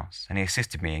in the house, and he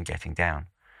assisted me in getting down.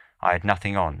 I had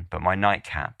nothing on but my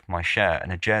nightcap, my shirt,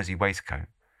 and a jersey waistcoat.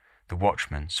 The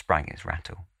watchman sprang his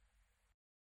rattle.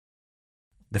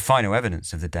 The final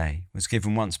evidence of the day was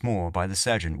given once more by the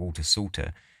Sergeant Walter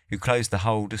Salter, who closed the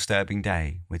whole disturbing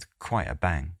day with quite a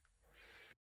bang.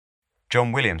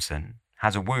 John Williamson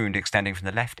has a wound extending from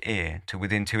the left ear to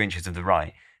within 2 inches of the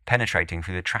right, penetrating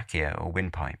through the trachea or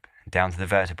windpipe, down to the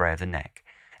vertebrae of the neck,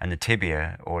 and the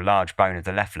tibia or large bone of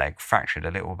the left leg fractured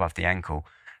a little above the ankle,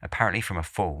 apparently from a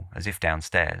fall, as if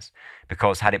downstairs,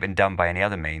 because had it been done by any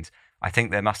other means, I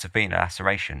think there must have been a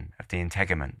laceration of the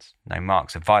integuments, no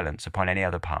marks of violence upon any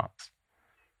other parts.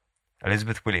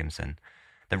 Elizabeth Williamson,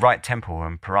 the right temple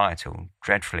and parietal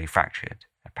dreadfully fractured,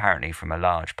 apparently from a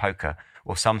large poker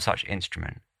or some such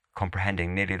instrument,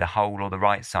 comprehending nearly the whole or the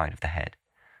right side of the head,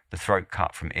 the throat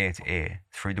cut from ear to ear,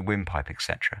 through the windpipe,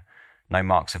 etc., no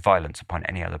marks of violence upon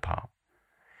any other part.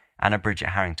 Anna Bridget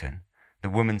Harrington, the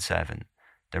woman servant,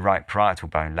 the right parietal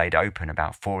bone laid open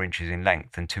about 4 inches in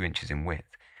length and 2 inches in width,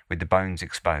 with the bones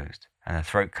exposed, and the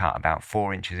throat cut about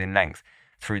 4 inches in length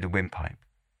through the windpipe.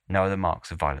 No other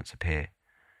marks of violence appear.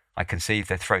 I conceive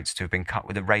their throats to have been cut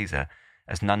with a razor,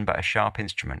 as none but a sharp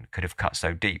instrument could have cut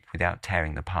so deep without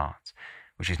tearing the parts,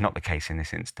 which is not the case in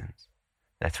this instance,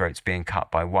 their throats being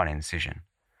cut by 1 incision.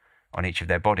 On each of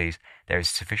their bodies there is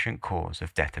sufficient cause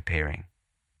of death appearing.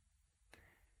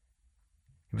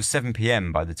 It was 7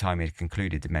 p.m. by the time he had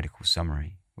concluded the medical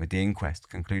summary, with the inquest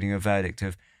concluding a verdict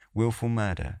of wilful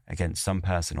murder against some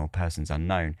person or persons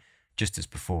unknown, just as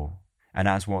before, and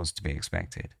as was to be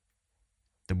expected.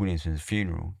 The Williamsons'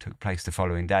 funeral took place the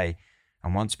following day,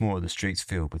 and once more the streets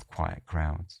filled with quiet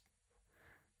crowds.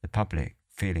 The public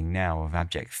feeling now of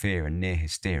abject fear and near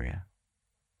hysteria.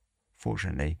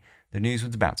 Fortunately, the news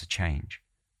was about to change,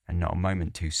 and not a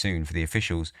moment too soon for the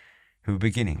officials, who were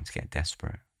beginning to get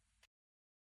desperate.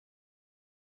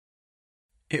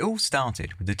 It all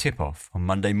started with the tip-off on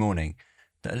Monday morning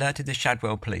that alerted the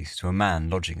Shadwell police to a man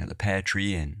lodging at the Pear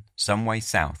Tree Inn, some way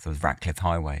south of Ratcliffe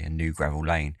Highway and New Gravel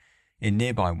Lane, in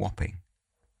nearby Wapping.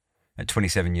 At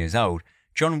 27 years old,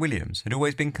 John Williams had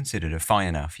always been considered a fine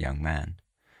enough young man.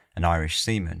 An Irish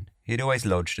seaman, he had always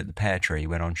lodged at the Pear Tree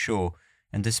when on shore,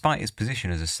 and despite his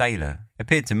position as a sailor,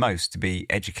 appeared to most to be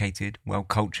educated,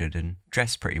 well-cultured, and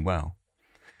dressed pretty well.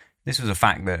 This was a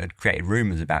fact that had created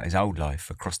rumours about his old life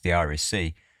across the Irish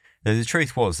Sea, though the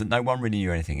truth was that no one really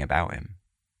knew anything about him.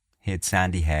 He had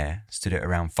sandy hair, stood at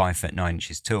around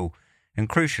 5'9" tall, and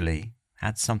crucially,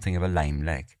 had something of a lame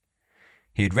leg.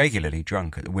 He had regularly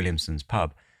drunk at the Williamsons'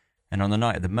 pub, and on the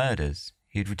night of the murders,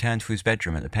 he had returned to his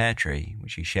bedroom at the Pear Tree,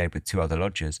 which he shared with 2 other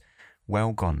lodgers,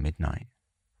 well gone midnight.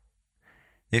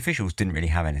 The officials didn't really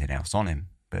have anything else on him,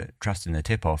 but trusting the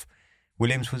tip-off,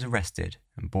 Williams was arrested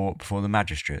and brought before the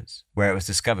magistrates, where it was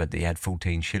discovered that he had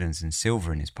 14 shillings in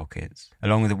silver in his pockets,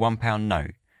 along with a £1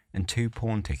 note and 2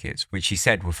 pawn tickets, which he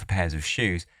said were for pairs of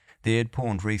shoes that he had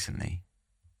pawned recently.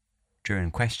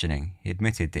 During questioning, he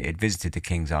admitted that he had visited the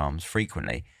King's Arms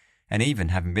frequently, and even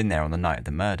having been there on the night of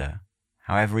the murder.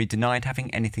 However, he denied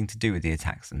having anything to do with the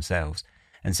attacks themselves,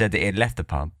 and said that he had left the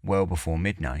pub well before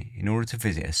midnight in order to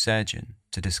visit a surgeon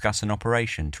to discuss an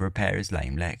operation to repair his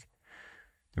lame leg.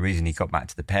 The reason he got back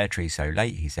to the Pear Tree so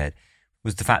late, he said,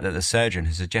 was the fact that the surgeon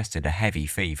had suggested a heavy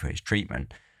fee for his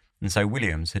treatment, and so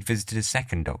Williams had visited a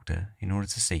second doctor in order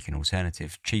to seek an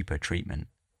alternative, cheaper treatment.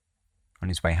 On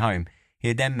his way home, he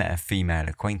had then met a female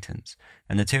acquaintance,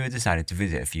 and the two had decided to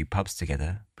visit a few pubs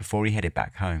together before he headed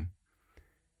back home.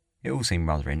 It all seemed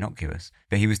rather innocuous,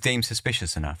 but he was deemed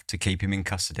suspicious enough to keep him in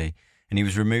custody, and he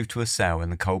was removed to a cell in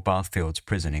the Coldbath Fields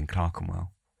prison in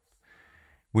Clerkenwell.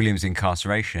 William's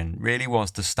incarceration really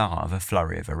was the start of a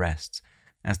flurry of arrests,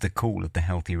 as the call of the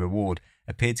healthy reward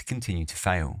appeared to continue to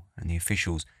fail, and the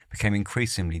officials became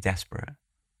increasingly desperate.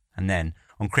 And then,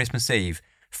 on Christmas Eve,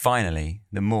 finally,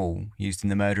 the maul used in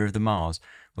the murder of the Marrs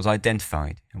was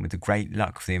identified, and with the great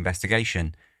luck for the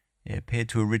investigation, it appeared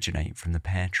to originate from the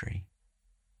Pear Tree.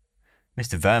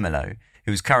 Mr. Vermillow,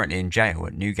 who was currently in jail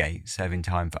at Newgate serving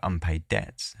time for unpaid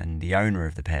debts, and the owner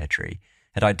of the Pear Tree,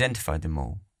 had identified the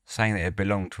maul, saying that it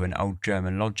belonged to an old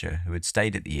German lodger who had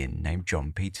stayed at the inn named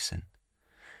John Peterson.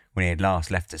 When he had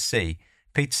last left the sea,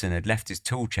 Peterson had left his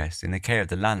tool chest in the care of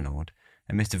the landlord,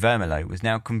 and Mr. Vermillow was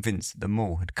now convinced that the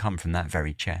maul had come from that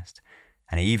very chest,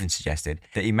 and he even suggested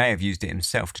that he may have used it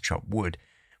himself to chop wood,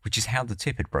 which is how the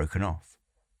tip had broken off.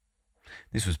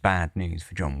 This was bad news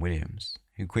for John Williams,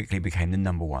 who quickly became the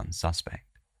number 1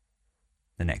 suspect.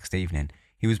 The next evening,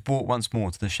 he was brought once more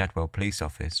to the Shadwell police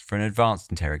office for an advanced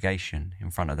interrogation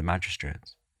in front of the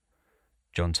magistrates.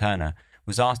 John Turner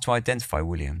was asked to identify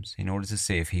Williams in order to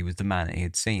see if he was the man that he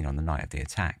had seen on the night of the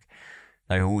attack,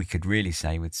 though all he could really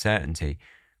say with certainty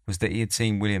was that he had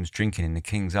seen Williams drinking in the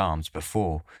King's Arms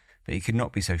before, but he could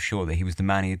not be so sure that he was the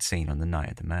man he had seen on the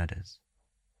night of the murders.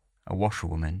 A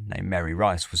washerwoman named Mary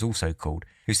Rice was also called,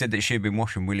 who said that she had been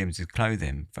washing Williams's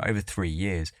clothing for over 3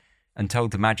 years, and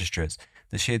told the magistrates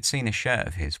that she had seen a shirt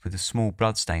of his with a small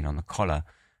blood stain on the collar,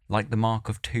 like the mark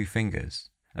of 2 fingers,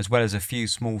 as well as a few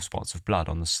small spots of blood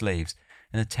on the sleeves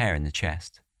and a tear in the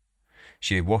chest.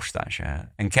 She had washed that shirt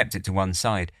and kept it to one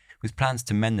side, with plans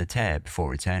to mend the tear before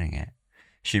returning it.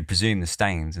 She had presumed the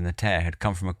stains and the tear had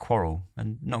come from a quarrel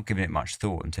and not given it much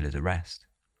thought until his arrest.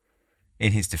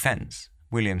 In his defence,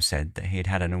 Williams said that he had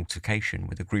had an altercation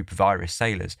with a group of Irish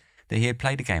sailors that he had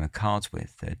played a game of cards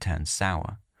with that had turned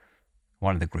sour.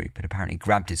 One of the group had apparently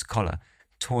grabbed his collar,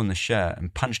 torn the shirt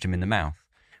and punched him in the mouth,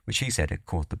 which he said had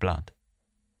caused the blood.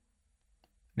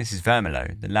 Mrs.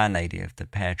 Vermillow, the landlady of the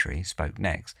Pear Tree, spoke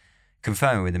next,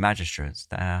 confirming with the magistrates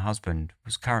that her husband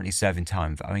was currently serving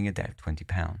time for owing a debt of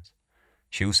 £20.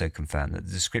 She also confirmed that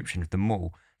the description of the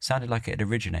maul sounded like it had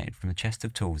originated from the chest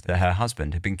of tools that her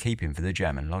husband had been keeping for the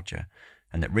German lodger,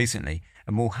 and that recently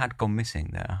a maul had gone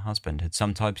missing that her husband had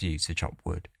sometimes used to chop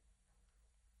wood.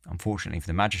 Unfortunately for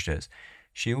the magistrates,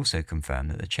 she also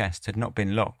confirmed that the chest had not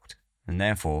been locked, and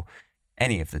therefore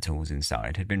any of the tools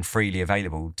inside had been freely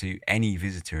available to any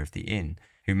visitor of the inn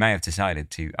who may have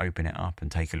decided to open it up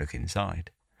and take a look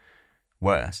inside.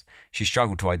 Worse, she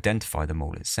struggled to identify the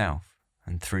maul itself,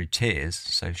 and through tears,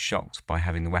 so shocked by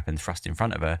having the weapon thrust in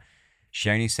front of her, she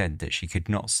only said that she could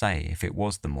not say if it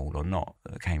was the maul or not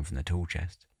that came from the tool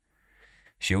chest.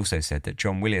 She also said that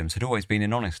John Williams had always been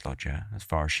an honest lodger, as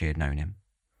far as she had known him.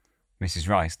 Mrs.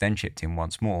 Rice then chipped in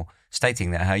once more,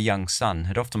 stating that her young son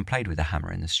had often played with a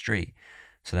hammer in the street,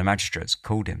 so the magistrates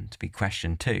called him to be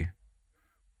questioned too.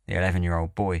 The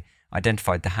 11-year-old boy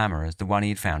identified the hammer as the one he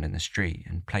had found in the street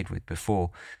and played with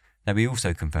before, though he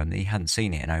also confirmed that he hadn't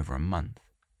seen it in over a month.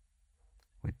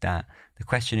 With that, the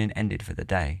questioning ended for the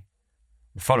day.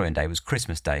 The following day was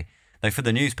Christmas Day, though for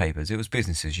the newspapers it was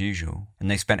business as usual,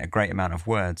 and they spent a great amount of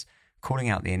words calling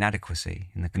out the inadequacy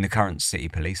in the current city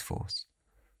police force.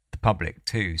 The public,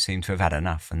 too, seemed to have had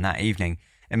enough, and that evening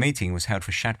a meeting was held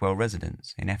for Shadwell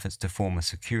residents in efforts to form a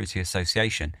security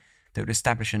association that would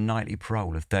establish a nightly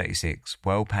parole of 36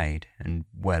 well-paid and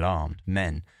well-armed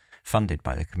men funded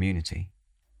by the community.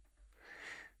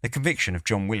 The conviction of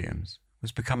John Williams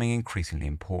was becoming increasingly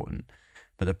important,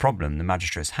 but the problem the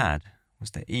magistrates had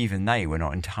was that even they were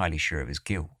not entirely sure of his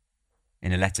guilt.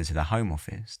 In a letter to the Home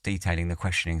Office detailing the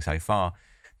questioning so far,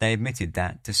 they admitted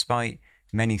that, despite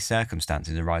many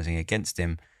circumstances arising against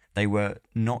him, they were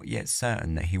not yet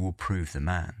certain that he will prove the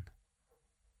man.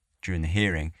 During the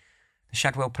hearing, the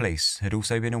Shadwell police had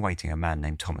also been awaiting a man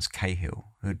named Thomas Cahill,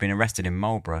 who had been arrested in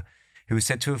Marlborough, who was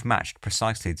said to have matched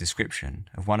precisely the description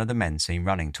of one of the men seen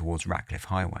running towards Ratcliffe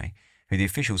Highway, who the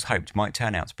officials hoped might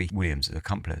turn out to be Williams'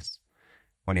 accomplice.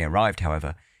 When he arrived,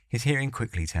 however, his hearing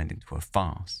quickly turned into a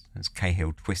farce, as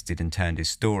Cahill twisted and turned his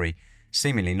story,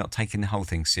 seemingly not taking the whole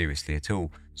thing seriously at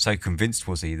all, so convinced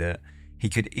was he that he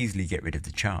could easily get rid of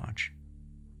the charge.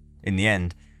 In the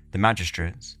end, the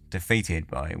magistrates, defeated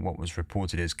by what was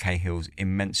reported as Cahill's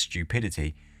immense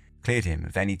stupidity, cleared him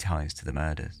of any ties to the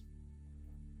murders.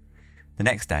 The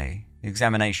next day, the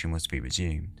examination was to be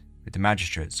resumed, with the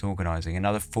magistrates organising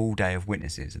another full day of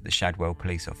witnesses at the Shadwell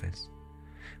police office.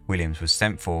 Williams was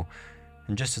sent for,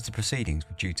 and just as the proceedings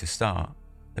were due to start,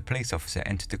 the police officer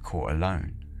entered the court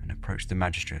alone and approached the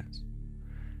magistrates.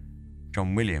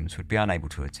 John Williams would be unable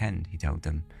to attend, he told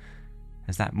them,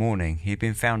 as that morning he had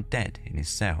been found dead in his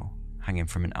cell, hanging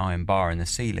from an iron bar in the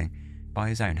ceiling by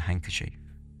his own handkerchief.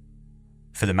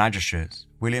 For the magistrates,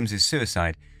 Williams's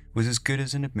suicide was as good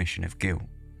as an admission of guilt,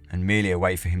 and merely a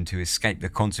way for him to escape the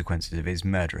consequences of his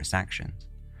murderous actions.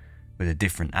 With a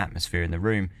different atmosphere in the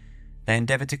room, they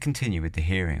endeavoured to continue with the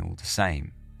hearing all the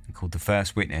same, and called the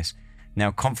first witness,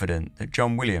 now confident that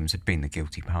John Williams had been the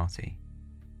guilty party.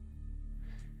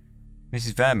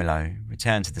 Mrs. Vermillow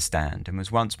returned to the stand and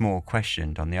was once more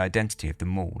questioned on the identity of the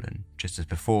maul, and just as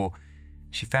before,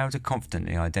 she failed to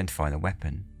confidently identify the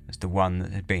weapon as the one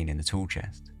that had been in the tool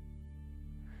chest.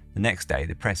 The next day,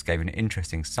 the press gave an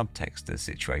interesting subtext to the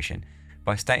situation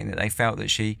by stating that they felt that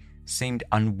she seemed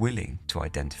unwilling to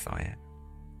identify it.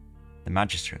 The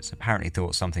magistrates apparently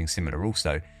thought something similar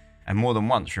also, and more than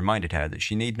once reminded her that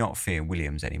she need not fear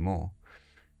Williams any more.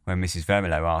 When Mrs.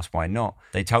 Vermillow asked why not,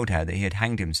 they told her that he had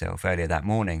hanged himself earlier that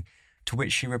morning, to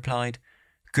which she replied,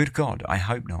 "Good God, I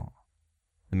hope not."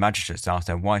 The magistrates asked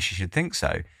her why she should think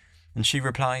so, and she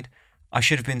replied, "I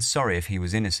should have been sorry if he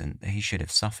was innocent, that he should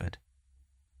have suffered."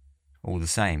 All the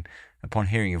same, upon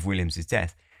hearing of Williams's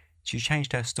death, she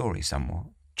changed her story somewhat,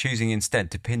 choosing instead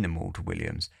to pin the maul to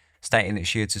Williams, stating that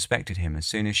she had suspected him as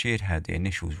soon as she had heard the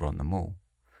initials were on the maul.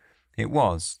 It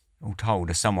was, all told,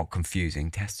 a somewhat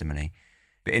confusing testimony,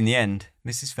 but in the end,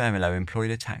 Mrs. Vermillow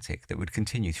employed a tactic that would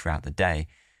continue throughout the day,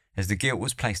 as the guilt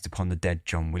was placed upon the dead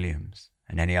John Williams,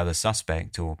 and any other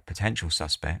suspect or potential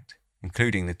suspect,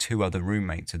 including the two other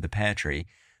roommates of the pear tree,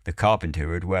 the carpenter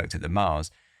who had worked at the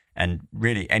Mars, and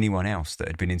really anyone else that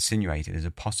had been insinuated as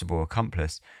a possible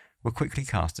accomplice, were quickly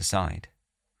cast aside.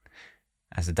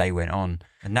 As the day went on,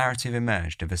 a narrative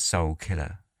emerged of a soul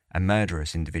killer, a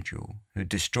murderous individual who had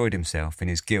destroyed himself in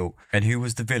his guilt and who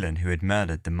was the villain who had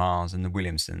murdered the Mars and the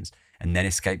Williamsons and then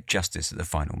escaped justice at the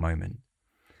final moment.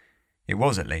 It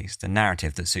was, at least, a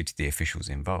narrative that suited the officials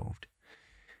involved.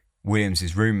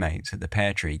 Williams's roommates at the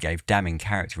pear tree gave damning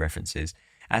character references,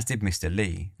 as did Mr.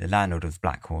 Lee, the landlord of the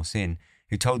Black Horse Inn,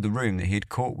 who told the room that he had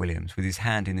caught Williams with his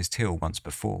hand in his till once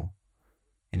before.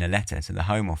 In a letter to the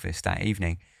Home Office that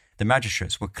evening, the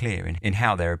magistrates were clear in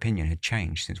how their opinion had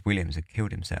changed since Williams had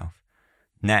killed himself.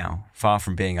 Now, far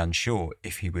from being unsure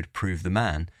if he would prove the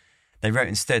man, they wrote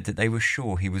instead that they were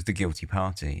sure he was the guilty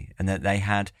party and that they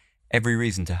had every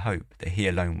reason to hope that he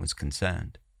alone was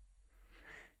concerned.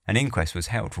 An inquest was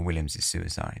held for Williams's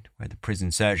suicide, where the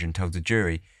prison surgeon told the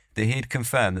jury that he had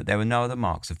confirmed that there were no other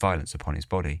marks of violence upon his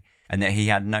body, and that he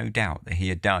had no doubt that he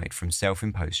had died from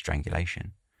self-imposed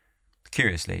strangulation.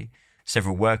 Curiously,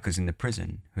 several workers in the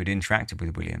prison who had interacted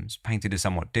with Williams painted a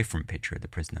somewhat different picture of the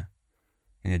prisoner.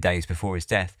 In the days before his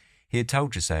death, he had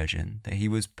told the surgeon that he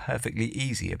was perfectly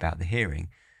easy about the hearing,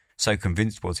 so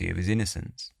convinced was he of his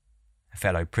innocence. A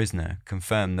fellow prisoner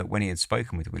confirmed that when he had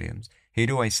spoken with Williams, he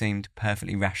had always seemed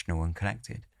perfectly rational and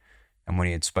collected, and when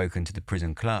he had spoken to the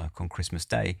prison clerk on Christmas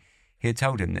Day, he had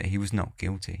told him that he was not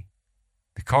guilty.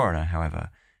 The coroner, however,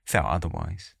 felt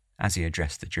otherwise, as he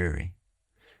addressed the jury.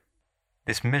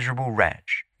 This miserable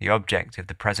wretch, the object of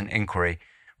the present inquiry,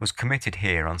 was committed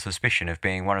here on suspicion of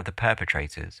being one of the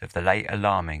perpetrators of the late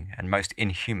alarming and most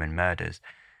inhuman murders,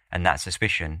 and that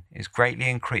suspicion is greatly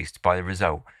increased by the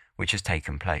result which has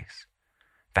taken place.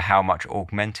 For how much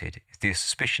augmented is the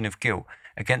suspicion of guilt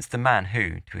against the man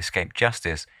who, to escape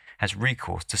justice, has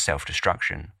recourse to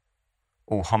self-destruction.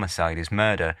 All homicide is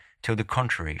murder till the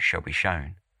contrary shall be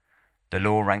shown. The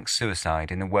law ranks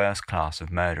suicide in the worst class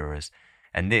of murderers,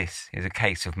 and this is a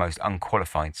case of most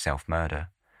unqualified self-murder.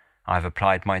 I have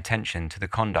applied my attention to the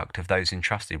conduct of those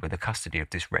entrusted with the custody of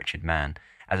this wretched man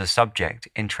as a subject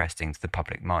interesting to the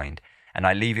public mind, and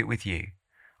I leave it with you.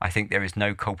 I think there is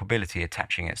no culpability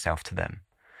attaching itself to them.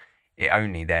 It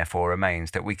only therefore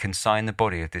remains that we consign the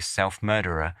body of this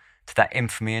self-murderer to that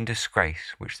infamy and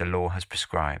disgrace which the law has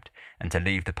prescribed, and to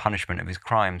leave the punishment of his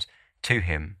crimes to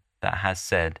him that has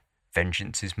said,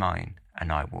 'Vengeance is mine,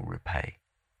 and I will repay.'"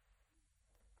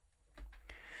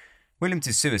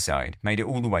 Williams's suicide made it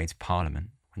all the way to Parliament,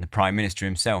 when the Prime Minister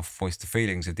himself voiced the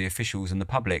feelings of the officials and the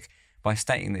public by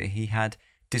stating that he had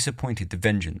disappointed the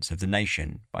vengeance of the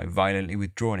nation by violently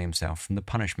withdrawing himself from the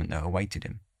punishment that awaited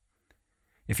him.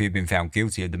 If he had been found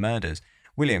guilty of the murders,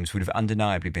 Williams would have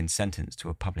undeniably been sentenced to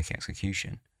a public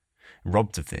execution.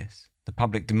 Robbed of this, the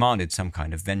public demanded some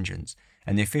kind of vengeance,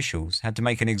 and the officials had to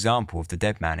make an example of the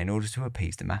dead man in order to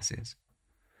appease the masses.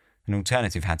 An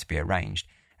alternative had to be arranged,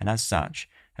 and as such,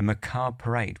 a macabre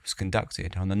parade was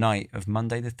conducted on the night of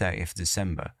Monday the 30th of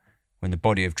December, when the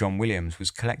body of John Williams was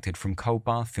collected from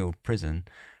Coldbath Field Prison,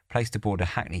 placed aboard a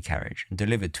hackney carriage and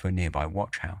delivered to a nearby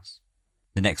watchhouse.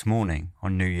 The next morning,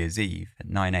 on New Year's Eve, at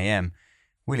 9 a.m,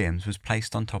 Williams was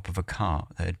placed on top of a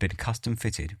cart that had been custom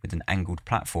fitted with an angled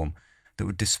platform that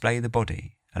would display the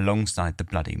body alongside the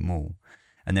bloody maul,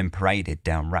 and then paraded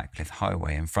down Ratcliffe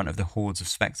Highway in front of the hordes of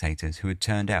spectators who had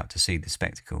turned out to see the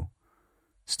spectacle.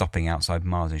 Stopping outside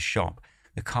Mars's shop,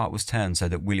 the cart was turned so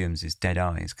that Williams's dead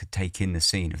eyes could take in the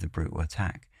scene of the brutal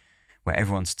attack, where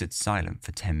everyone stood silent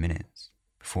for 10 minutes,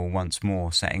 before once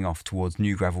more setting off towards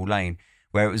New Gravel Lane,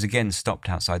 where it was again stopped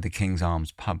outside the King's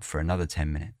Arms pub for another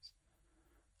 10 minutes.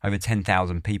 Over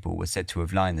 10,000 people were said to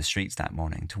have lined the streets that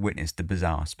morning to witness the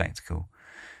bizarre spectacle.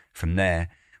 From there,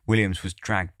 Williams was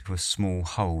dragged to a small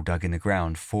hole dug in the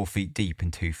ground 4 feet deep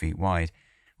and 2 feet wide,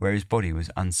 where his body was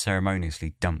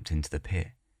unceremoniously dumped into the pit,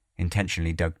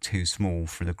 intentionally dug too small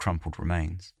for the crumpled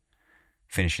remains.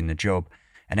 Finishing the job,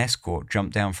 an escort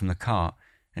jumped down from the cart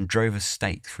and drove a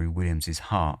stake through Williams's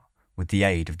heart with the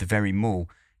aid of the very maul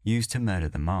used to murder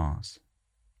the Mars.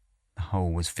 The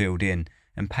hole was filled in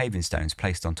and paving stones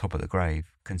placed on top of the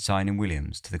grave, consigning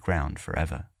Williams to the ground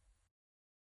forever.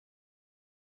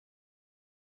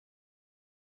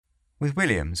 With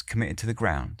Williams committed to the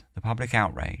ground, the public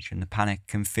outrage and the panic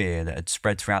and fear that had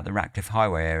spread throughout the Ratcliffe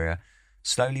Highway area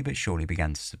slowly but surely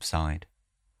began to subside.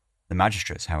 The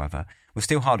magistrates, however, were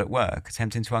still hard at work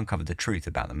attempting to uncover the truth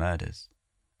about the murders.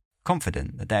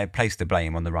 Confident that they had placed the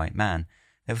blame on the right man,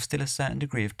 there was still a certain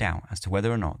degree of doubt as to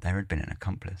whether or not there had been an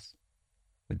accomplice.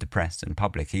 With the press and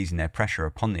public easing their pressure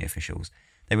upon the officials,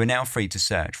 they were now free to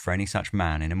search for any such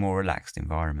man in a more relaxed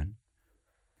environment.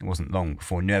 It wasn't long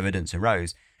before new evidence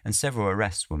arose and several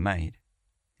arrests were made.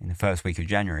 In the first week of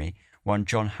January, one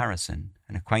John Harrison,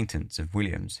 an acquaintance of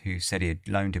Williams who said he had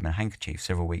loaned him a handkerchief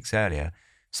several weeks earlier,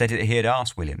 said that he had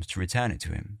asked Williams to return it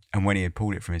to him, and when he had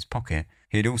pulled it from his pocket,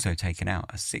 he had also taken out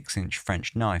a 6-inch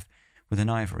French knife with an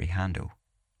ivory handle.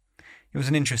 It was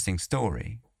an interesting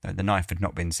story, though the knife had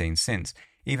not been seen since,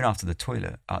 even after the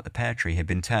toilet at the pear tree had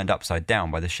been turned upside down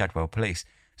by the Shadwell police,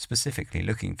 specifically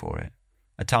looking for it,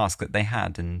 a task that they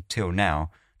had, until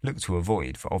now, looked to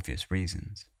avoid for obvious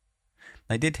reasons.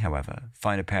 They did, however,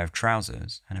 find a pair of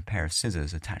trousers and a pair of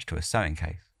scissors attached to a sewing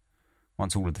case.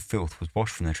 Once all of the filth was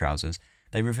washed from the trousers,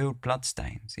 they revealed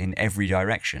bloodstains in every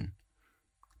direction.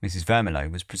 Mrs.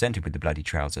 Vermillow was presented with the bloody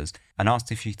trousers and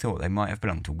asked if she thought they might have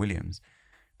belonged to Williams,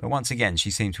 but once again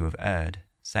she seemed to have erred,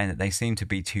 saying that they seemed to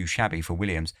be too shabby for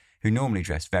Williams, who normally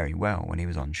dressed very well when he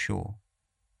was on shore.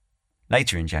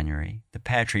 Later in January, the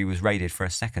pear tree was raided for a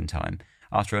second time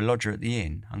after a lodger at the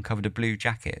inn uncovered a blue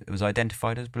jacket that was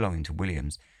identified as belonging to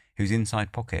Williams, whose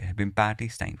inside pocket had been badly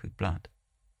stained with blood.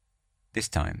 This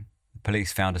time, the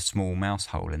police found a small mouse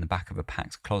hole in the back of a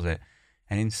packed closet,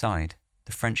 and inside,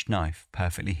 the French knife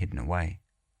perfectly hidden away.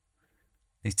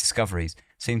 These discoveries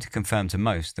seemed to confirm to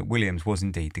most that Williams was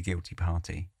indeed the guilty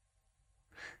party.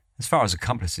 As far as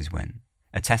accomplices went,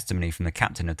 a testimony from the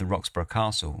captain of the Roxburgh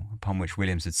Castle, upon which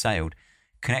Williams had sailed,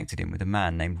 connected him with a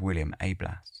man named William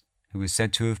Ablas, who was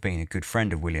said to have been a good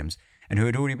friend of Williams and who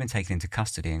had already been taken into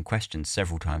custody and questioned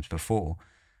several times before,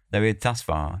 though he had thus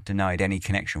far denied any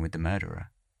connection with the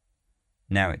murderer.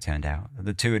 Now it turned out that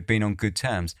the two had been on good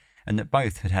terms and that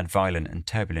both had had violent and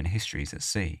turbulent histories at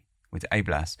sea, with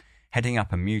Ablas heading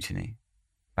up a mutiny.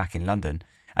 Back in London,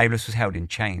 Ablas was held in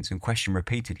chains and questioned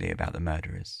repeatedly about the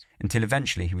murderers, until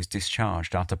eventually he was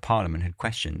discharged after Parliament had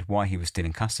questioned why he was still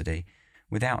in custody,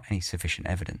 without any sufficient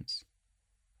evidence.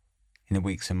 In the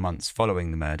weeks and months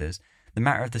following the murders, the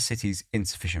matter of the city's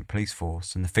insufficient police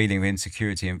force and the feeling of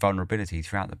insecurity and vulnerability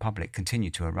throughout the public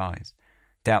continued to arise.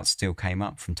 Doubts still came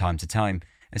up from time to time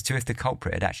as to if the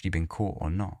culprit had actually been caught or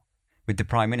not, with the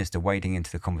Prime Minister wading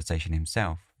into the conversation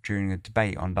himself during a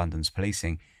debate on London's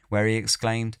policing, where he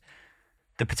exclaimed,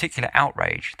 The particular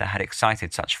outrage that had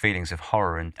excited such feelings of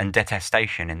horror and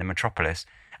detestation in the metropolis,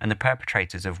 and the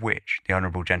perpetrators of which the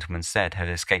honourable gentleman said had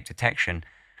escaped detection,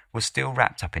 was still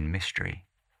wrapped up in mystery.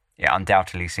 It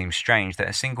undoubtedly seems strange that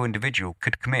a single individual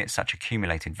could commit such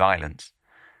accumulated violence.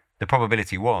 The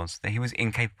probability was that he was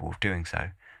incapable of doing so,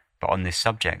 but on this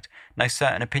subject no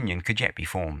certain opinion could yet be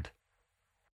formed.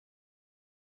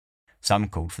 Some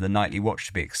called for the nightly watch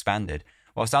to be expanded,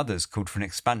 whilst others called for an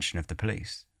expansion of the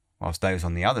police, whilst those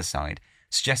on the other side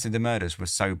suggested the murders were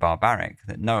so barbaric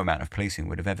that no amount of policing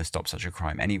would have ever stopped such a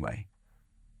crime anyway.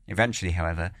 Eventually,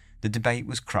 however, the debate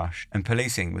was crushed and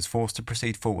policing was forced to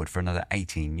proceed forward for another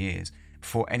 18 years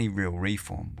before any real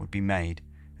reform would be made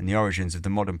and the origins of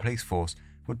the modern police force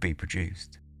would be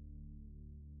produced.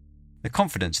 The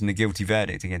confidence in the guilty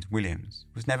verdict against Williams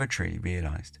was never truly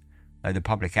realised. Though the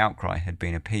public outcry had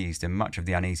been appeased and much of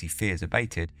the uneasy fears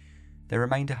abated, there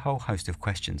remained a whole host of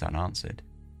questions unanswered.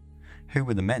 Who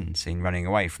were the men seen running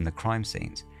away from the crime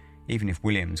scenes, even if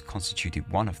Williams constituted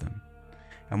one of them?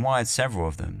 And why had several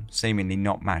of them seemingly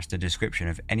not matched the description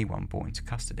of anyone brought into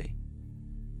custody?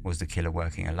 Was the killer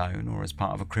working alone or as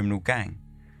part of a criminal gang?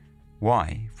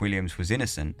 Why, if Williams was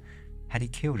innocent, had he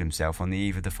killed himself on the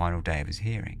eve of the final day of his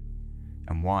hearing?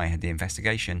 And why had the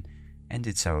investigation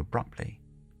ended so abruptly?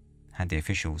 Had the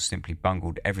officials simply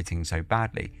bungled everything so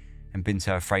badly and been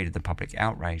so afraid of the public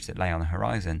outrage that lay on the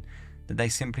horizon that they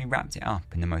simply wrapped it up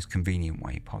in the most convenient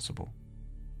way possible?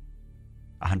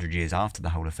 100 years after the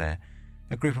whole affair,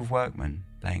 a group of workmen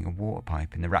laying a water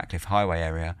pipe in the Ratcliffe highway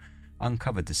area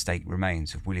uncovered the staked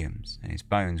remains of Williams, and his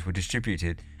bones were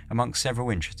distributed amongst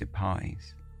several interested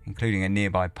parties, including a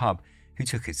nearby pub who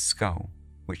took its skull,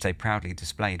 which they proudly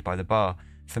displayed by the bar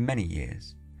for many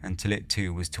years, until it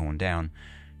too was torn down,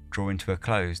 drawing to a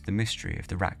close the mystery of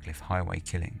the Ratcliffe highway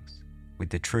killings, with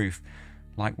the truth,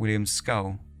 like Williams'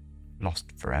 skull,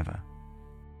 lost forever.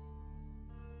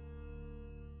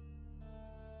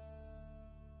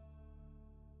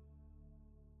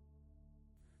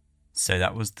 So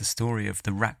that was the story of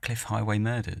the Ratcliffe highway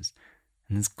murders,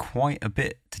 and there's quite a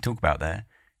bit to talk about there,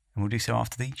 and we'll do so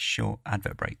after these short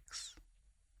advert breaks.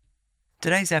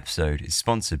 Today's episode is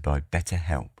sponsored by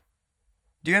BetterHelp.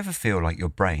 Do you ever feel like your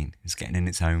brain is getting in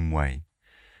its own way?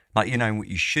 Like you know what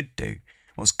you should do,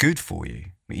 what's good for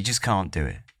you, but you just can't do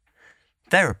it?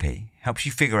 Therapy helps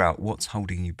you figure out what's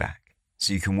holding you back,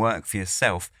 so you can work for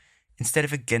yourself instead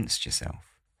of against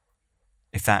yourself.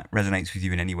 If that resonates with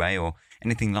you in any way or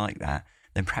anything like that,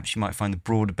 then perhaps you might find the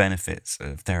broader benefits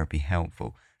of therapy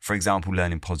helpful. For example,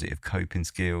 learning positive coping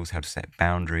skills, how to set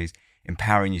boundaries,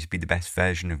 empowering you to be the best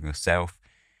version of yourself.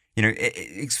 You know,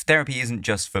 therapy isn't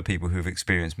just for people who've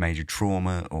experienced major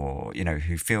trauma or, you know,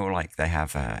 who feel like they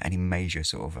have any major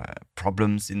sort of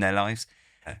problems in their lives.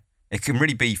 It can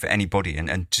really be for anybody,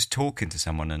 and just talking to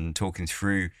someone and talking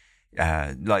through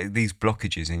like these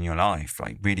blockages in your life,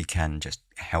 like really can just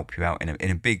help you out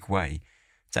in a big way.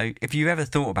 So if you ever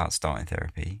thought about starting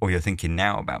therapy, or you're thinking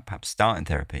now about perhaps starting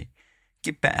therapy,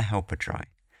 give BetterHelp a try.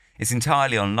 It's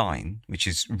entirely online, which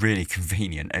is really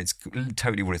convenient, and it's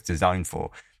totally what it's designed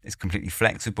for. It's completely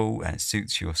flexible and it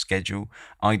suits your schedule.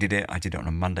 I did it on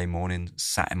a Monday morning,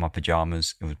 sat in my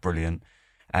pajamas. It was brilliant.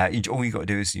 All you got to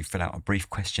do is you fill out a brief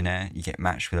questionnaire. You get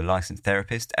matched with a licensed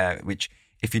therapist, which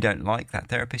if you don't like that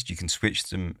therapist, you can switch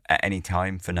them at any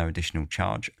time for no additional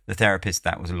charge. The therapist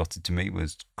that was allotted to me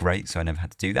was great, so I never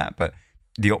had to do that. But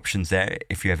the option's there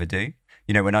if you ever do.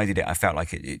 You know, when I did it, I felt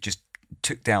like it just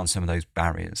took down some of those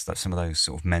barriers, like some of those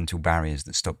sort of mental barriers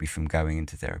that stop you from going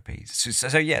into therapy.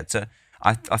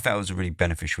 I felt it was a really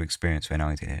beneficial experience when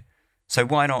I did it. So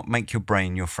why not make your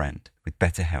brain your friend with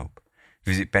BetterHelp?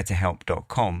 Visit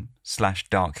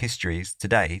betterhelp.com/darkhistories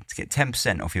today to get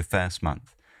 10% off your first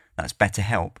month. That's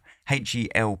BetterHelp,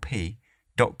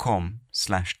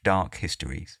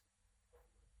 HELP.com/darkhistories.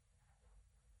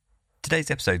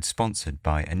 Today's episode is sponsored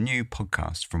by a new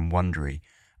podcast from Wondery.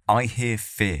 I Hear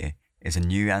Fear is a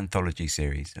new anthology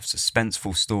series of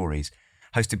suspenseful stories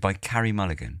hosted by Carrie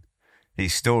Mulligan.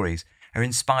 These stories are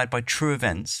inspired by true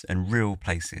events and real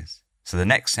places, so the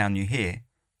next sound you hear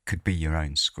could be your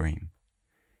own scream.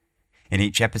 In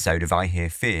each episode of I Hear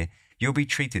Fear, you'll be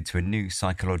treated to a new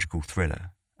psychological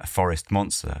thriller, a forest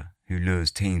monster who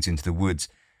lures teens into the woods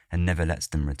and never lets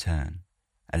them return,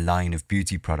 a line of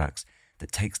beauty products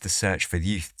that takes the search for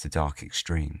youth to dark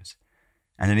extremes,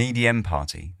 and an EDM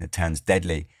party that turns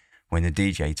deadly when the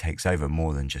DJ takes over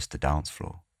more than just the dance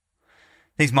floor.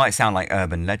 These might sound like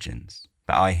urban legends,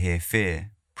 but I Hear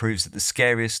Fear proves that the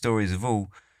scariest stories of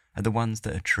all are the ones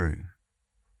that are true.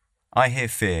 I Hear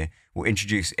Fear will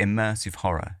introduce immersive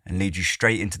horror and lead you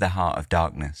straight into the heart of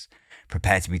darkness.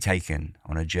 Prepare to be taken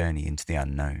on a journey into the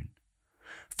unknown.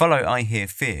 Follow I Hear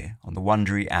Fear on the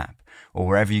Wondery app or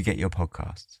wherever you get your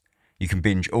podcasts. You can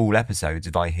binge all episodes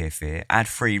of I Hear Fear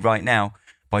ad-free right now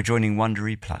by joining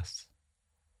Wondery Plus.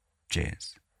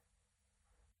 Cheers.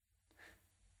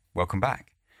 Welcome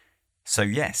back. So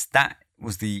yes, that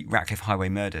was the Ratcliffe Highway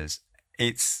murders.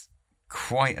 It's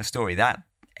quite a story. That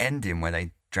ending where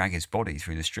they drag his body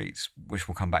through the streets, which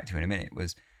we'll come back to in a minute,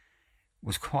 was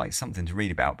quite something to read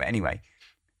about. But anyway,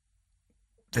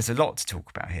 there's a lot to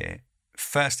talk about here.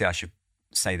 Firstly, I should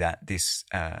say that this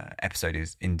episode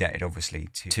is indebted, obviously,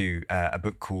 to a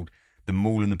book called The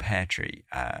Mall and the Pear Tree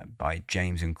by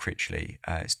James and Critchley.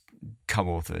 It's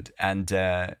co-authored, and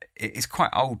it's quite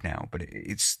old now, but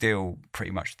it's still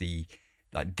pretty much the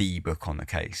book on the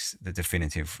case, the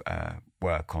definitive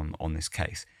work on this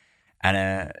case.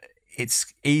 And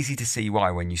it's easy to see why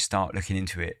when you start looking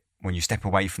into it, when you step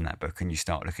away from that book and you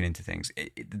start looking into things,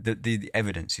 the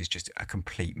evidence is just a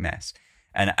complete mess.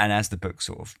 And as the book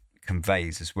sort of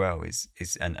conveys as well, is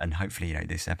and hopefully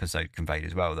this episode conveyed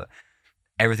as well, that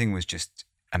everything was just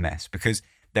a mess because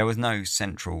there was no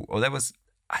central, or there was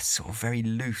a sort of very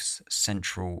loose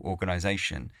central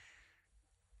organisation.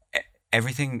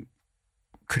 Everything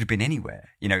could have been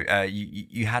anywhere.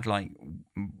 You had like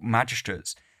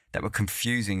magistrates that were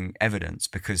confusing evidence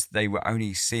because they were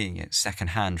only seeing it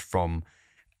secondhand from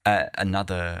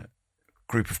another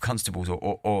group of constables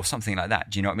or something like that.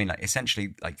 Do you know what I mean? Like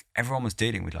essentially, like everyone was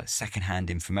dealing with like secondhand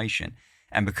information,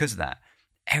 and because of that,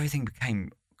 everything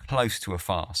became close to a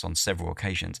farce on several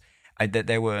occasions.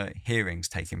 There were hearings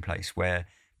taking place where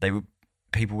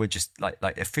people were just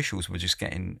like officials were just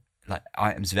getting like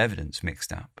items of evidence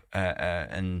mixed up,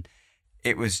 and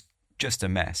it was just a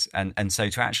mess. And so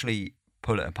to actually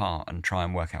pull it apart and try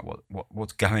and work out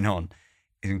what's going on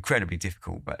is incredibly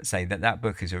difficult. But say that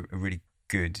book is a really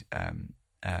good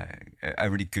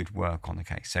work on the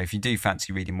case. So if you do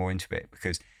fancy reading more into it,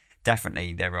 because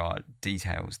definitely there are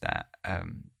details that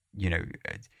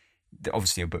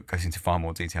obviously a book goes into far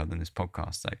more detail than this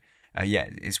podcast. So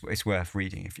it's worth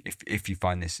reading if you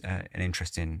find this an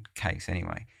interesting case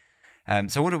anyway.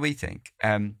 So what do we think?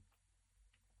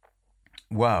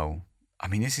 Well, I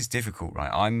mean, this is difficult,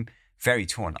 right? I'm very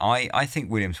torn. I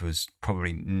think Williams was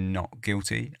probably not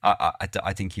guilty.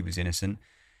 I think he was innocent.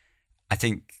 I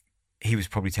think he was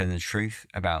probably telling the truth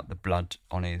about the blood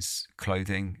on his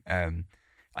clothing.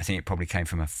 I think it probably came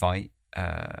from a fight.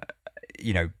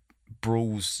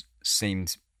 Brawls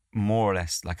seemed more or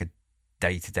less like a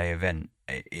day-to-day event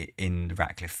in the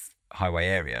Ratcliffe Highway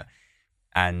area.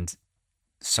 And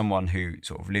someone who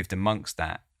sort of lived amongst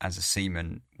that as a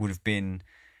seaman would have been,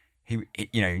 he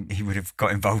would have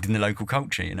got involved in the local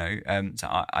culture, So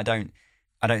I don't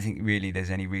think really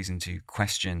there's any reason to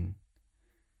question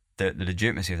the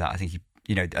legitimacy of that. I think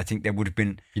I think there would have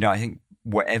been, I think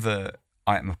whatever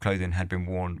item of clothing had been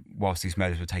worn whilst these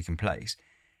murders were taking place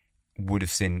would have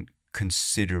seen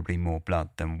considerably more blood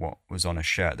than what was on a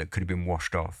shirt that could have been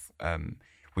washed off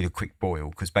with a quick boil.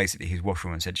 Because basically his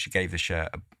washerwoman said she gave the shirt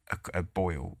a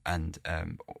boil, and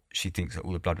she thinks that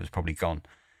all the blood was probably gone.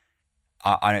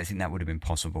 I don't think that would have been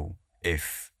possible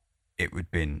if it would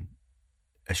have been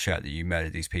a shirt that you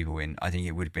murdered these people in. I think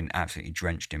it would have been absolutely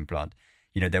drenched in blood.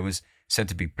 There was said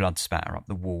to be blood spatter up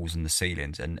the walls and the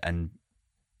ceilings, and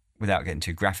without getting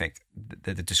too graphic,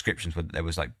 the descriptions were that there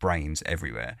was like brains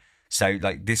everywhere. So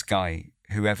like this guy,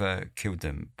 whoever killed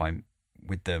them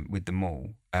with the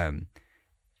maul,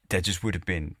 there just would have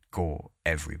been gore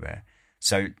everywhere.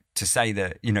 So to say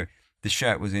that the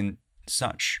shirt was in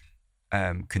such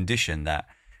condition that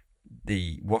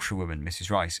the washerwoman,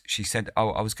 Mrs. Rice, she said,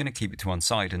 I was going to keep it to one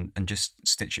side and just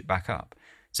stitch it back up.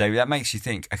 So that makes you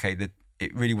think, okay, that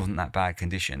it really wasn't that bad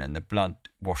condition and the blood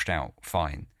washed out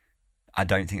fine. I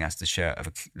don't think that's the shirt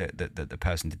of the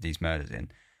person did these murders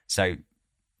in. So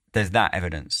there's that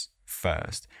evidence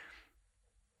first.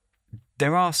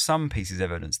 There are some pieces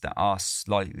of evidence that are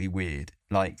slightly weird,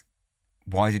 like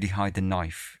why did he hide the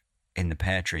knife in the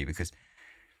pear tree?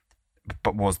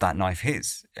 But was that knife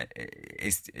his?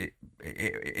 It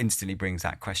instantly brings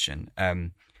that question.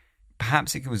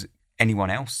 Perhaps it was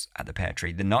anyone else at the pear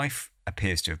tree. The knife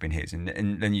appears to have been his, and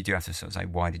then you do have to sort of say,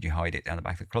 why did you hide it down the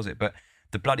back of the closet? But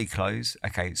the bloody clothes,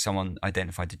 okay, someone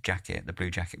identified the jacket, the blue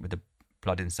jacket with the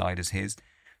blood inside as his.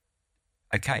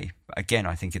 Okay, again,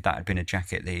 I think if that had been a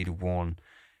jacket that he'd have worn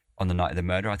on the night of the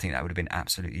murder, I think that would have been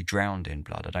absolutely drowned in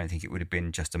blood. I don't think it would have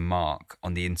been just a mark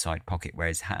on the inside pocket where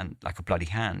his hand, like a bloody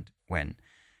hand, went,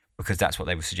 because that's what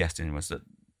they were suggesting, was that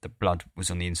the blood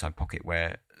was on the inside pocket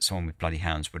where someone with bloody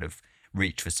hands would have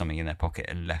reached for something in their pocket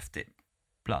and left it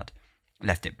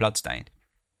bloodstained.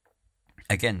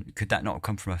 Again, could that not have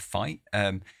come from a fight?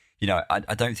 I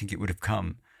don't think it would have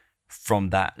come from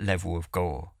that level of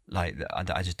gore. Like,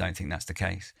 I just don't think that's the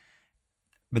case.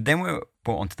 But then we're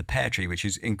brought onto the pear tree, which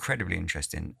is incredibly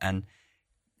interesting. And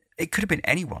it could have been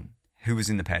anyone who was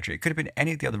in the pear tree. It could have been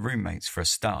any of the other roommates for a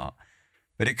start.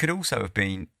 But it could also have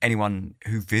been anyone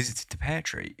who visited the pear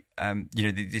tree.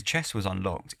 The chest was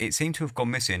unlocked. It seemed to have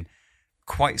gone missing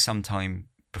quite some time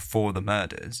before the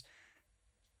murders.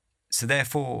 So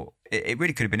therefore, it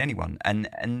really could have been anyone. And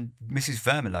Mrs.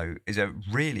 Vermillow is a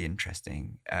really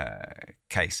interesting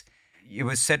case. It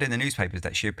was said in the newspapers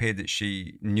that she appeared that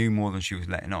she knew more than she was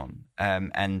letting on.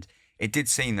 And it did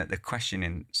seem that the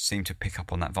questioning seemed to pick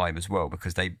up on that vibe as well,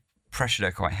 because they pressured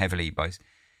her quite heavily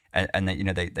and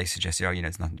they suggested,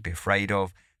 there's nothing to be afraid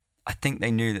of. I think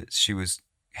they knew that she was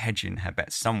hedging her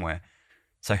bets somewhere.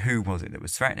 So who was it that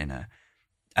was threatening her?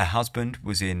 Her husband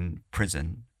was in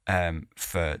prison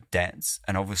for debts,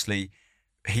 and obviously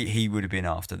he would have been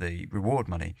after the reward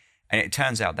money. And it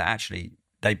turns out that actually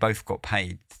they both got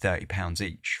paid £30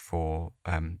 each for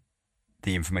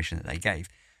the information that they gave,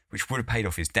 which would have paid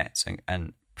off his debts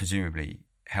and presumably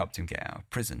helped him get out of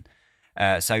prison.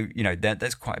 So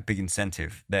there's quite a big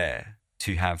incentive there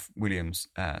to have Williams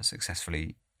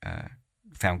successfully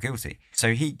found guilty. So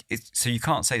you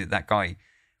can't say that guy,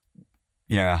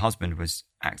 her husband, was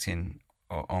acting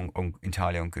on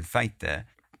entirely on good faith there.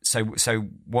 So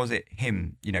was it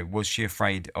him? Was she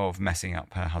afraid of messing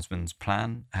up her husband's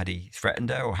plan? Had he threatened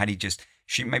her, or had he just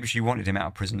maybe she wanted him out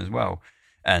of prison as well,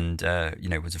 and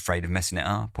was afraid of messing it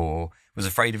up, or was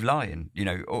afraid of lying?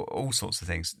 All sorts of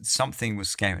things. Something was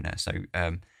scaring her. So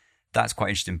that's quite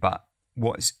interesting. But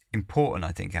what's important,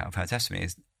 I think, out of her testimony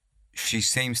is she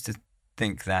seems to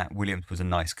think that Williams was a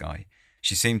nice guy.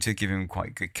 She seemed to give him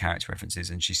quite good character references,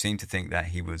 and she seemed to think that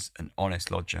he was an honest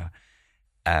lodger,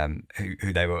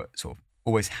 who they were sort of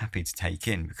always happy to take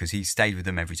in, because he stayed with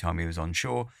them every time he was on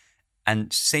shore,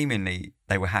 and seemingly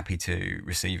they were happy to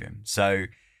receive him. So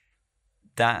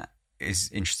that is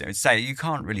interesting. You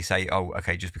can't really say,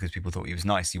 just because people thought he was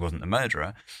nice, he wasn't a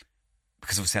murderer,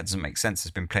 because obviously that doesn't make sense.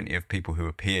 There's been plenty of people who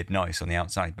appeared nice on the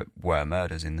outside but were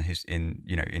murderers in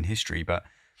history. But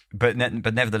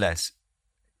nevertheless,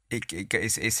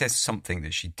 it says something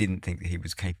that she didn't think that he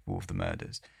was capable of the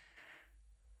murders.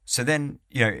 So then,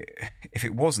 if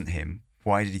it wasn't him,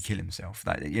 why did he kill himself?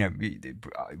 That it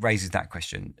raises that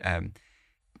question.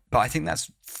 But I think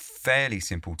that's fairly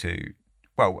simple to.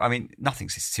 Well, I mean,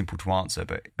 nothing's simple to answer,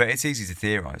 but it's easy to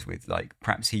theorise with. Like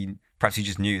perhaps he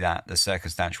just knew that the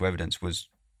circumstantial evidence was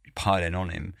piling on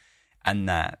him, and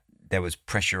that there was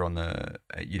pressure on the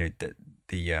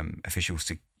officials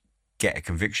to get a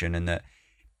conviction, and that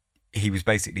he was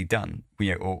basically done.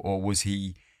 Or was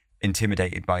he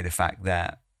intimidated by the fact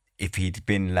that if he'd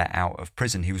been let out of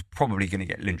prison, he was probably going to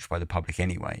get lynched by the public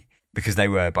anyway, because they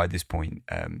were by this point,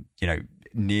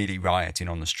 nearly rioting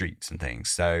on the streets and things.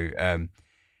 So,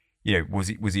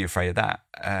 was he afraid of that?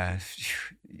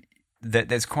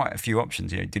 There's quite a few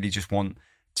options. Did he just want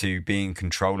to be in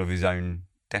control of his own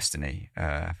destiny?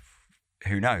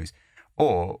 Who knows?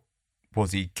 Or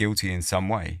was he guilty in some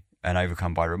way and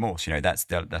overcome by remorse? That's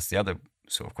the other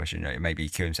sort of question. Maybe he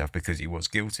killed himself because he was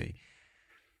guilty.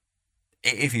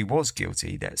 If he was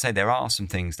guilty, there are some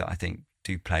things that I think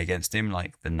do play against him,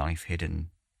 like the knife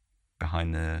hidden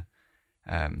behind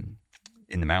in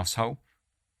the mouse hole.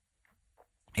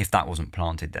 If that wasn't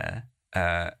planted there,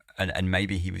 and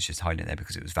maybe he was just hiding it there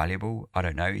because it was valuable, I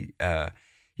don't know.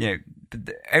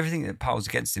 Everything that piles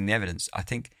against him, the evidence, I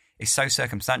think, is so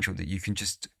circumstantial that you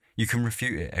can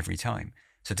refute it every time.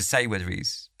 So to say whether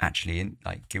he's actually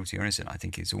guilty or innocent, I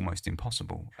think is almost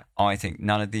impossible. I think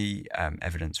none of the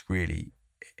evidence really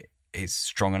is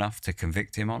strong enough to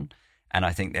convict him on, and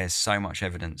I think there's so much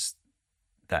evidence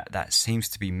that seems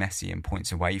to be messy and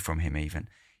points away from him even.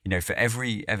 For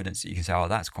every evidence that you can say,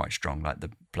 that's quite strong, like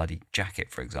the bloody jacket,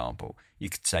 for example, you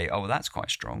could say, that's quite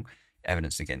strong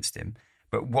evidence against him.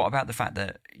 But what about the fact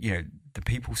that, the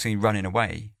people seen running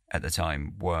away at the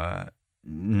time were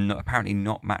apparently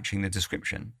not matching the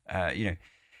description?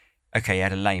 Okay, he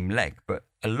had a lame leg, but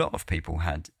a lot of people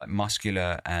had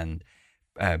muscular and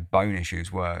bone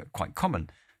issues were quite common,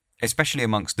 especially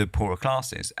amongst the poorer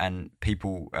classes and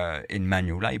people in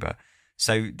manual labour.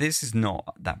 So this is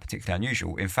not that particularly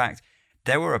unusual. In fact,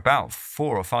 there were about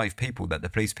 4 or 5 people that the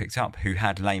police picked up who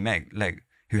had lame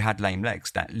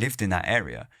legs that lived in that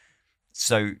area.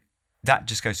 So that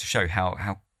just goes to show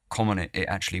how common it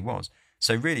actually was.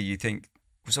 So really, you think,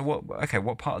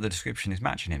 what part of the description is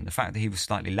matching him? The fact that he was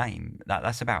slightly lame,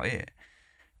 that's about it.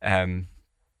 And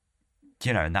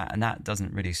that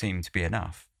doesn't really seem to be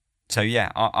enough. So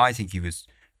yeah, I think he was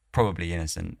probably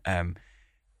innocent.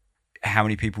 How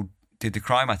many people did the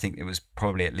crime. I think it was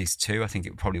probably at least two. I think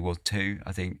it probably was two.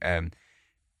 I think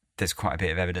there's quite a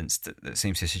bit of evidence that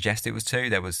seems to suggest it was two.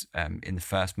 There was, in the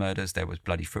first murders, there was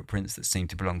bloody footprints that seemed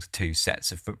to belong to two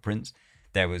sets of footprints.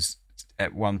 There was,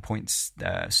 at one point,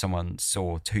 someone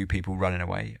saw two people running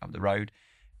away up the road.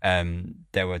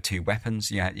 There were two weapons.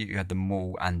 You had the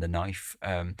maul and the knife.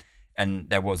 And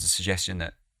there was a suggestion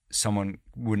that someone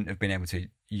wouldn't have been able to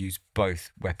use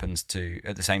both weapons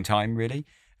at the same time, really.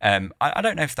 I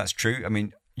don't know if that's true. I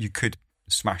mean, you could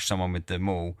smash someone with the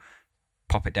maul,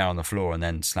 pop it down on the floor, and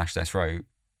then slash their throat,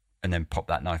 and then pop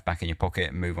that knife back in your pocket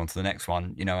and move on to the next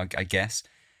one, I guess.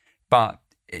 But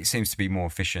it seems to be more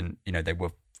efficient. They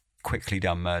were quickly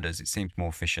done murders. It seems more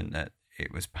efficient that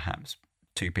it was perhaps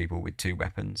two people with two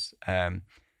weapons. But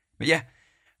yeah,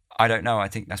 I don't know. I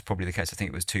think that's probably the case. I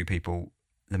think it was two people.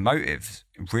 The motive's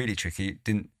really tricky.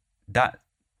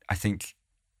 I think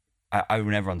I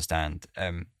will never understand,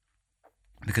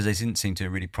 because they didn't seem to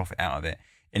really profit out of it,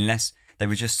 unless they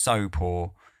were just so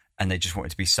poor and they just wanted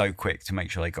to be so quick to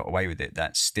make sure they got away with it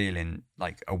that stealing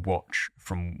like a watch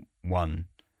from one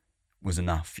was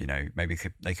enough. Maybe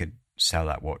they could sell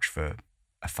that watch for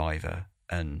a £5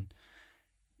 and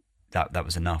that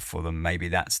was enough for them. Maybe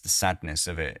that's the sadness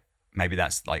of it. Maybe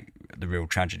that's like the real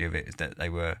tragedy of it, is that they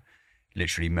were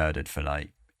literally murdered for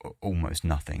like almost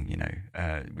nothing,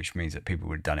 which means that people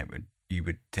who had done it you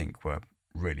would think were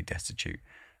really destitute.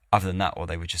 Other than that, or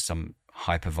they were just some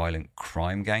hyper-violent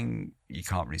crime gang. You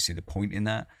can't really see the point in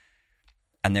that.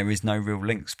 And there is no real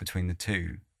links between the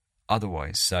two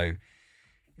otherwise. So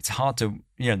it's hard to,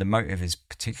 the motive is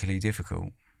particularly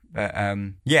difficult. But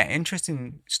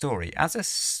interesting story. As a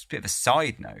bit of a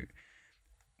side note,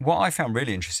 what I found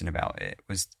really interesting about it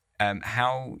was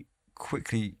how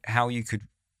you could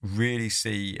really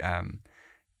see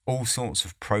all sorts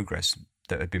of progress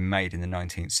that had been made in the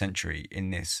 19th century in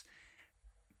this,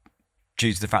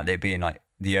 due to the fact that it being like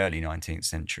the early 19th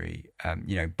century.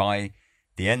 By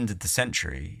the end of the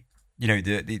century,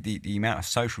 the amount of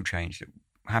social change that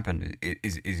happened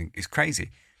is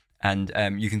crazy, and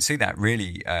you can see that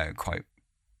really quite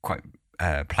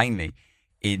plainly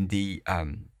in the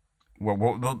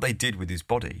what they did with his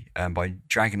body by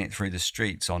dragging it through the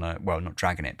streets not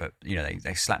dragging it, but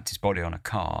they slapped his body on a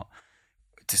cart,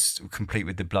 just complete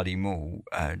with the bloody maul,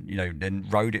 then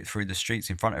rode it through the streets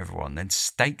in front of everyone, then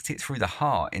staked it through the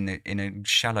heart in a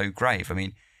shallow grave. I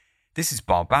mean, this is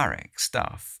barbaric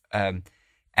stuff.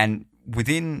 And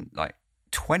within like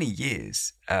 20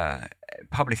 years,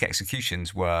 public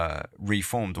executions were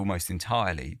reformed almost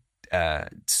entirely,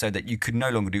 so that you could no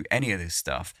longer do any of this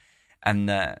stuff. And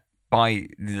by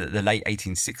the late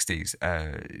 1860s,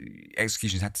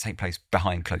 executions had to take place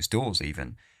behind closed doors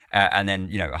even. And then,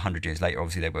 100 years later,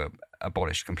 obviously they were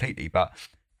abolished completely. But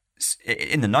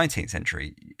in the 19th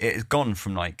century, it has gone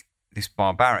from like this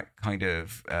barbaric kind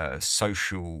of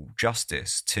social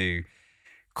justice to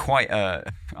quite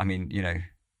the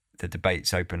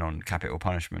debate's open on capital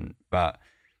punishment, but,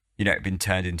 it's been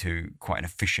turned into quite an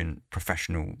efficient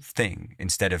professional thing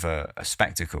instead of a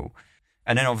spectacle.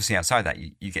 And then obviously outside that,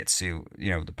 you get to see,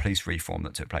 the police reform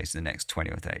that took place in the next 20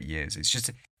 or 30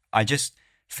 years. I just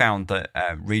found that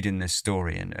reading this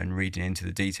story and reading into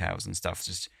the details and stuff,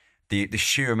 just the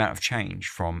sheer amount of change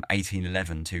from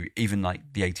 1811 to even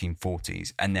like the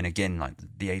 1840s, and then again like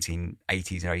the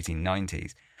 1880s or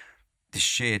 1890s, the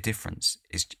sheer difference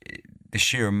is, the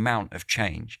sheer amount of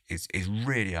change is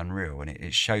really unreal, and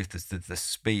it shows the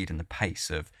speed and the pace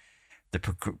of the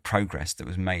progress that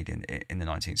was made in the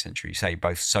 19th century, say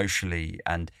both socially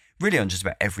and really on just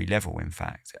about every level. In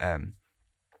fact,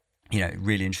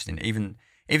 really interesting. Even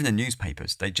the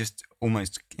newspapers, they just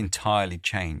almost entirely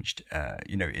changed,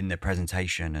 in their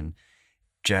presentation, and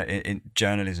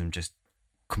journalism just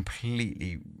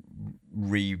completely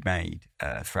remade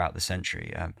throughout the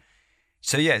century.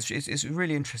 So yeah, it's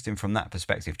really interesting from that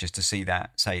perspective, just to see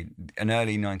that, say, an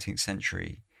early 19th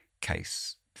century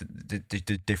case,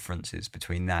 the differences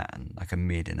between that and like a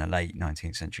mid and a late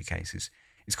 19th century case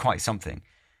is quite something.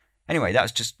 Anyway, that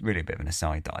was just really a bit of an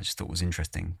aside that I just thought was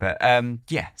interesting. But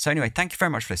so anyway, thank you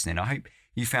very much for listening. I hope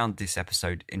you found this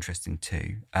episode interesting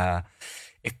too.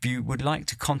 If you would like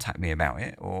to contact me about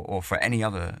it or for any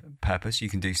other purpose, you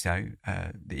can do so.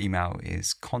 The email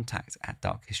is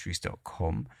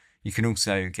contact@darkhistories.com. You can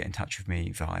also get in touch with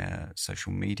me via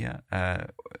social media.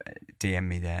 DM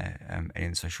me there, any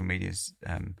of the social medias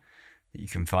that you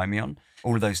can find me on.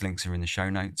 All of those links are in the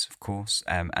show notes, of course.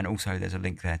 And also there's a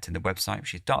link there to the website,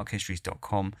 which is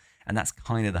darkhistories.com. And that's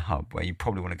kind of the hub where you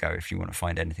probably want to go if you want to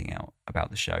find anything out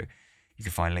about the show. You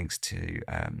can find links to,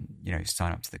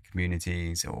 sign up to the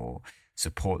communities or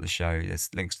support the show. There's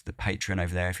links to the Patreon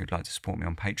over there if you'd like to support me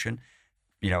on Patreon.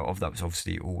 That was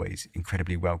obviously always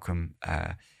incredibly welcome.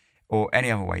 Or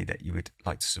any other way that you would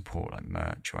like to support, like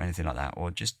merch or anything like that, or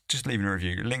just leaving a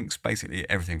review. Links, basically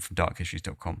everything from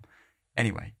darkissues.com.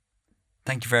 Anyway,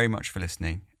 thank you very much for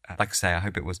listening. Like I say, I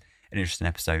hope it was an interesting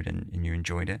episode and you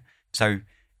enjoyed it. So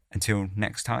until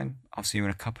next time, I'll see you in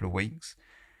a couple of weeks.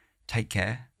 Take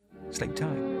care. Sleep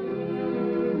tight.